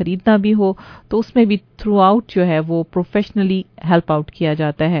आगे खरीदना भी हो तो उसमें भी थ्रू आउट जो है वो प्रोफेशनली हेल्प आउट किया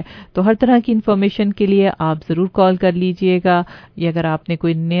जाता है। तो हर तरह की इन्फॉर्मेशन के लिए आप ज़रूर कॉल कर लीजिएगा। या अगर आपने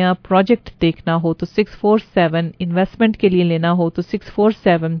कोई नया प्रोजेक्ट देखना हो तो 647, इन्वेस्टमेंट के लिए लेना हो तो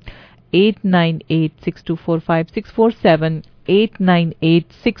 647-898-6245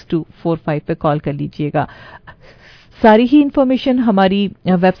 647-898-6245 पे कॉल कर लीजिएगा। सारी ही इन्फॉर्मेशन हमारी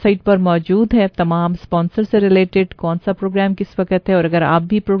वेबसाइट पर मौजूद है, तमाम स्पॉन्सर से रिलेटेड, कौन सा प्रोग्राम किस वक्त है, और अगर आप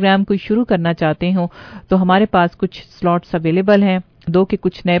भी प्रोग्राम कोई शुरू करना चाहते हो तो हमारे पास कुछ स्लॉट्स अवेलेबल हैं। 2 के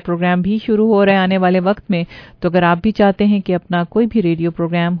कुछ नए प्रोग्राम भी शुरू हो रहे हैं आने वाले वक्त में। तो अगर आप भी चाहते हैं कि अपना कोई भी रेडियो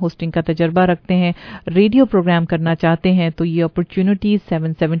प्रोग्राम होस्टिंग का तजर्बा रखते हैं, रेडियो प्रोग्राम करना चाहते हैं, तो ये अपॉर्चुनिटी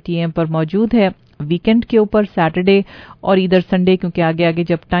 770 AM पर मौजूद है, वीकेंड के ऊपर, सैटरडे और इधर संडे, क्योंकि आगे आगे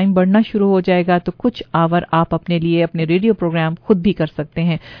जब टाइम बढ़ना शुरू हो जाएगा तो कुछ आवर आप अपने लिए अपने रेडियो प्रोग्राम खुद भी कर सकते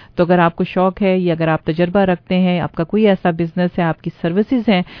हैं। तो अगर आपको शौक है या अगर आप तजर्बा रखते हैं, आपका कोई ऐसा बिजनेस है, आपकी सर्विसेज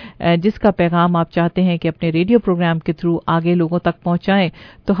हैं जिसका पैगाम आप चाहते हैं कि अपने रेडियो प्रोग्राम के थ्रू आगे लोगों तक पहुंचाएं,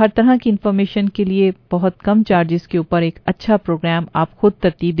 तो हर तरह की इन्फॉर्मेशन के लिए बहुत कम चार्जेस के ऊपर एक अच्छा प्रोग्राम आप खुद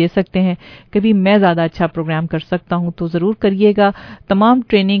तरतीब दे सकते हैं। कभी मैं ज़्यादा अच्छा प्रोग्राम कर सकता हूं तो ज़रूर करिएगा। तमाम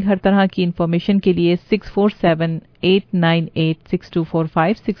ट्रेनिंग, हर तरह की इन्फॉर्मेशन के लिए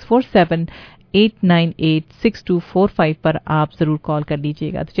 647-898-6245 647-898-6245 पर आप जरूर कॉल कर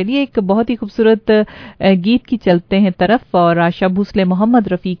लीजिएगा। तो चलिए एक बहुत ही खूबसूरत गीत की चलते हैं तरफ, और आशा भोसले, मोहम्मद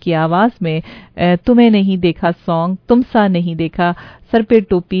रफ़ी की आवाज में तुम्हें नहीं देखा सॉन्ग, तुम सा नहीं देखा, सर पे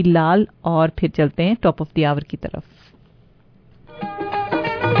टोपी लाल, और फिर चलते हैं टॉप ऑफ द आवर की तरफ।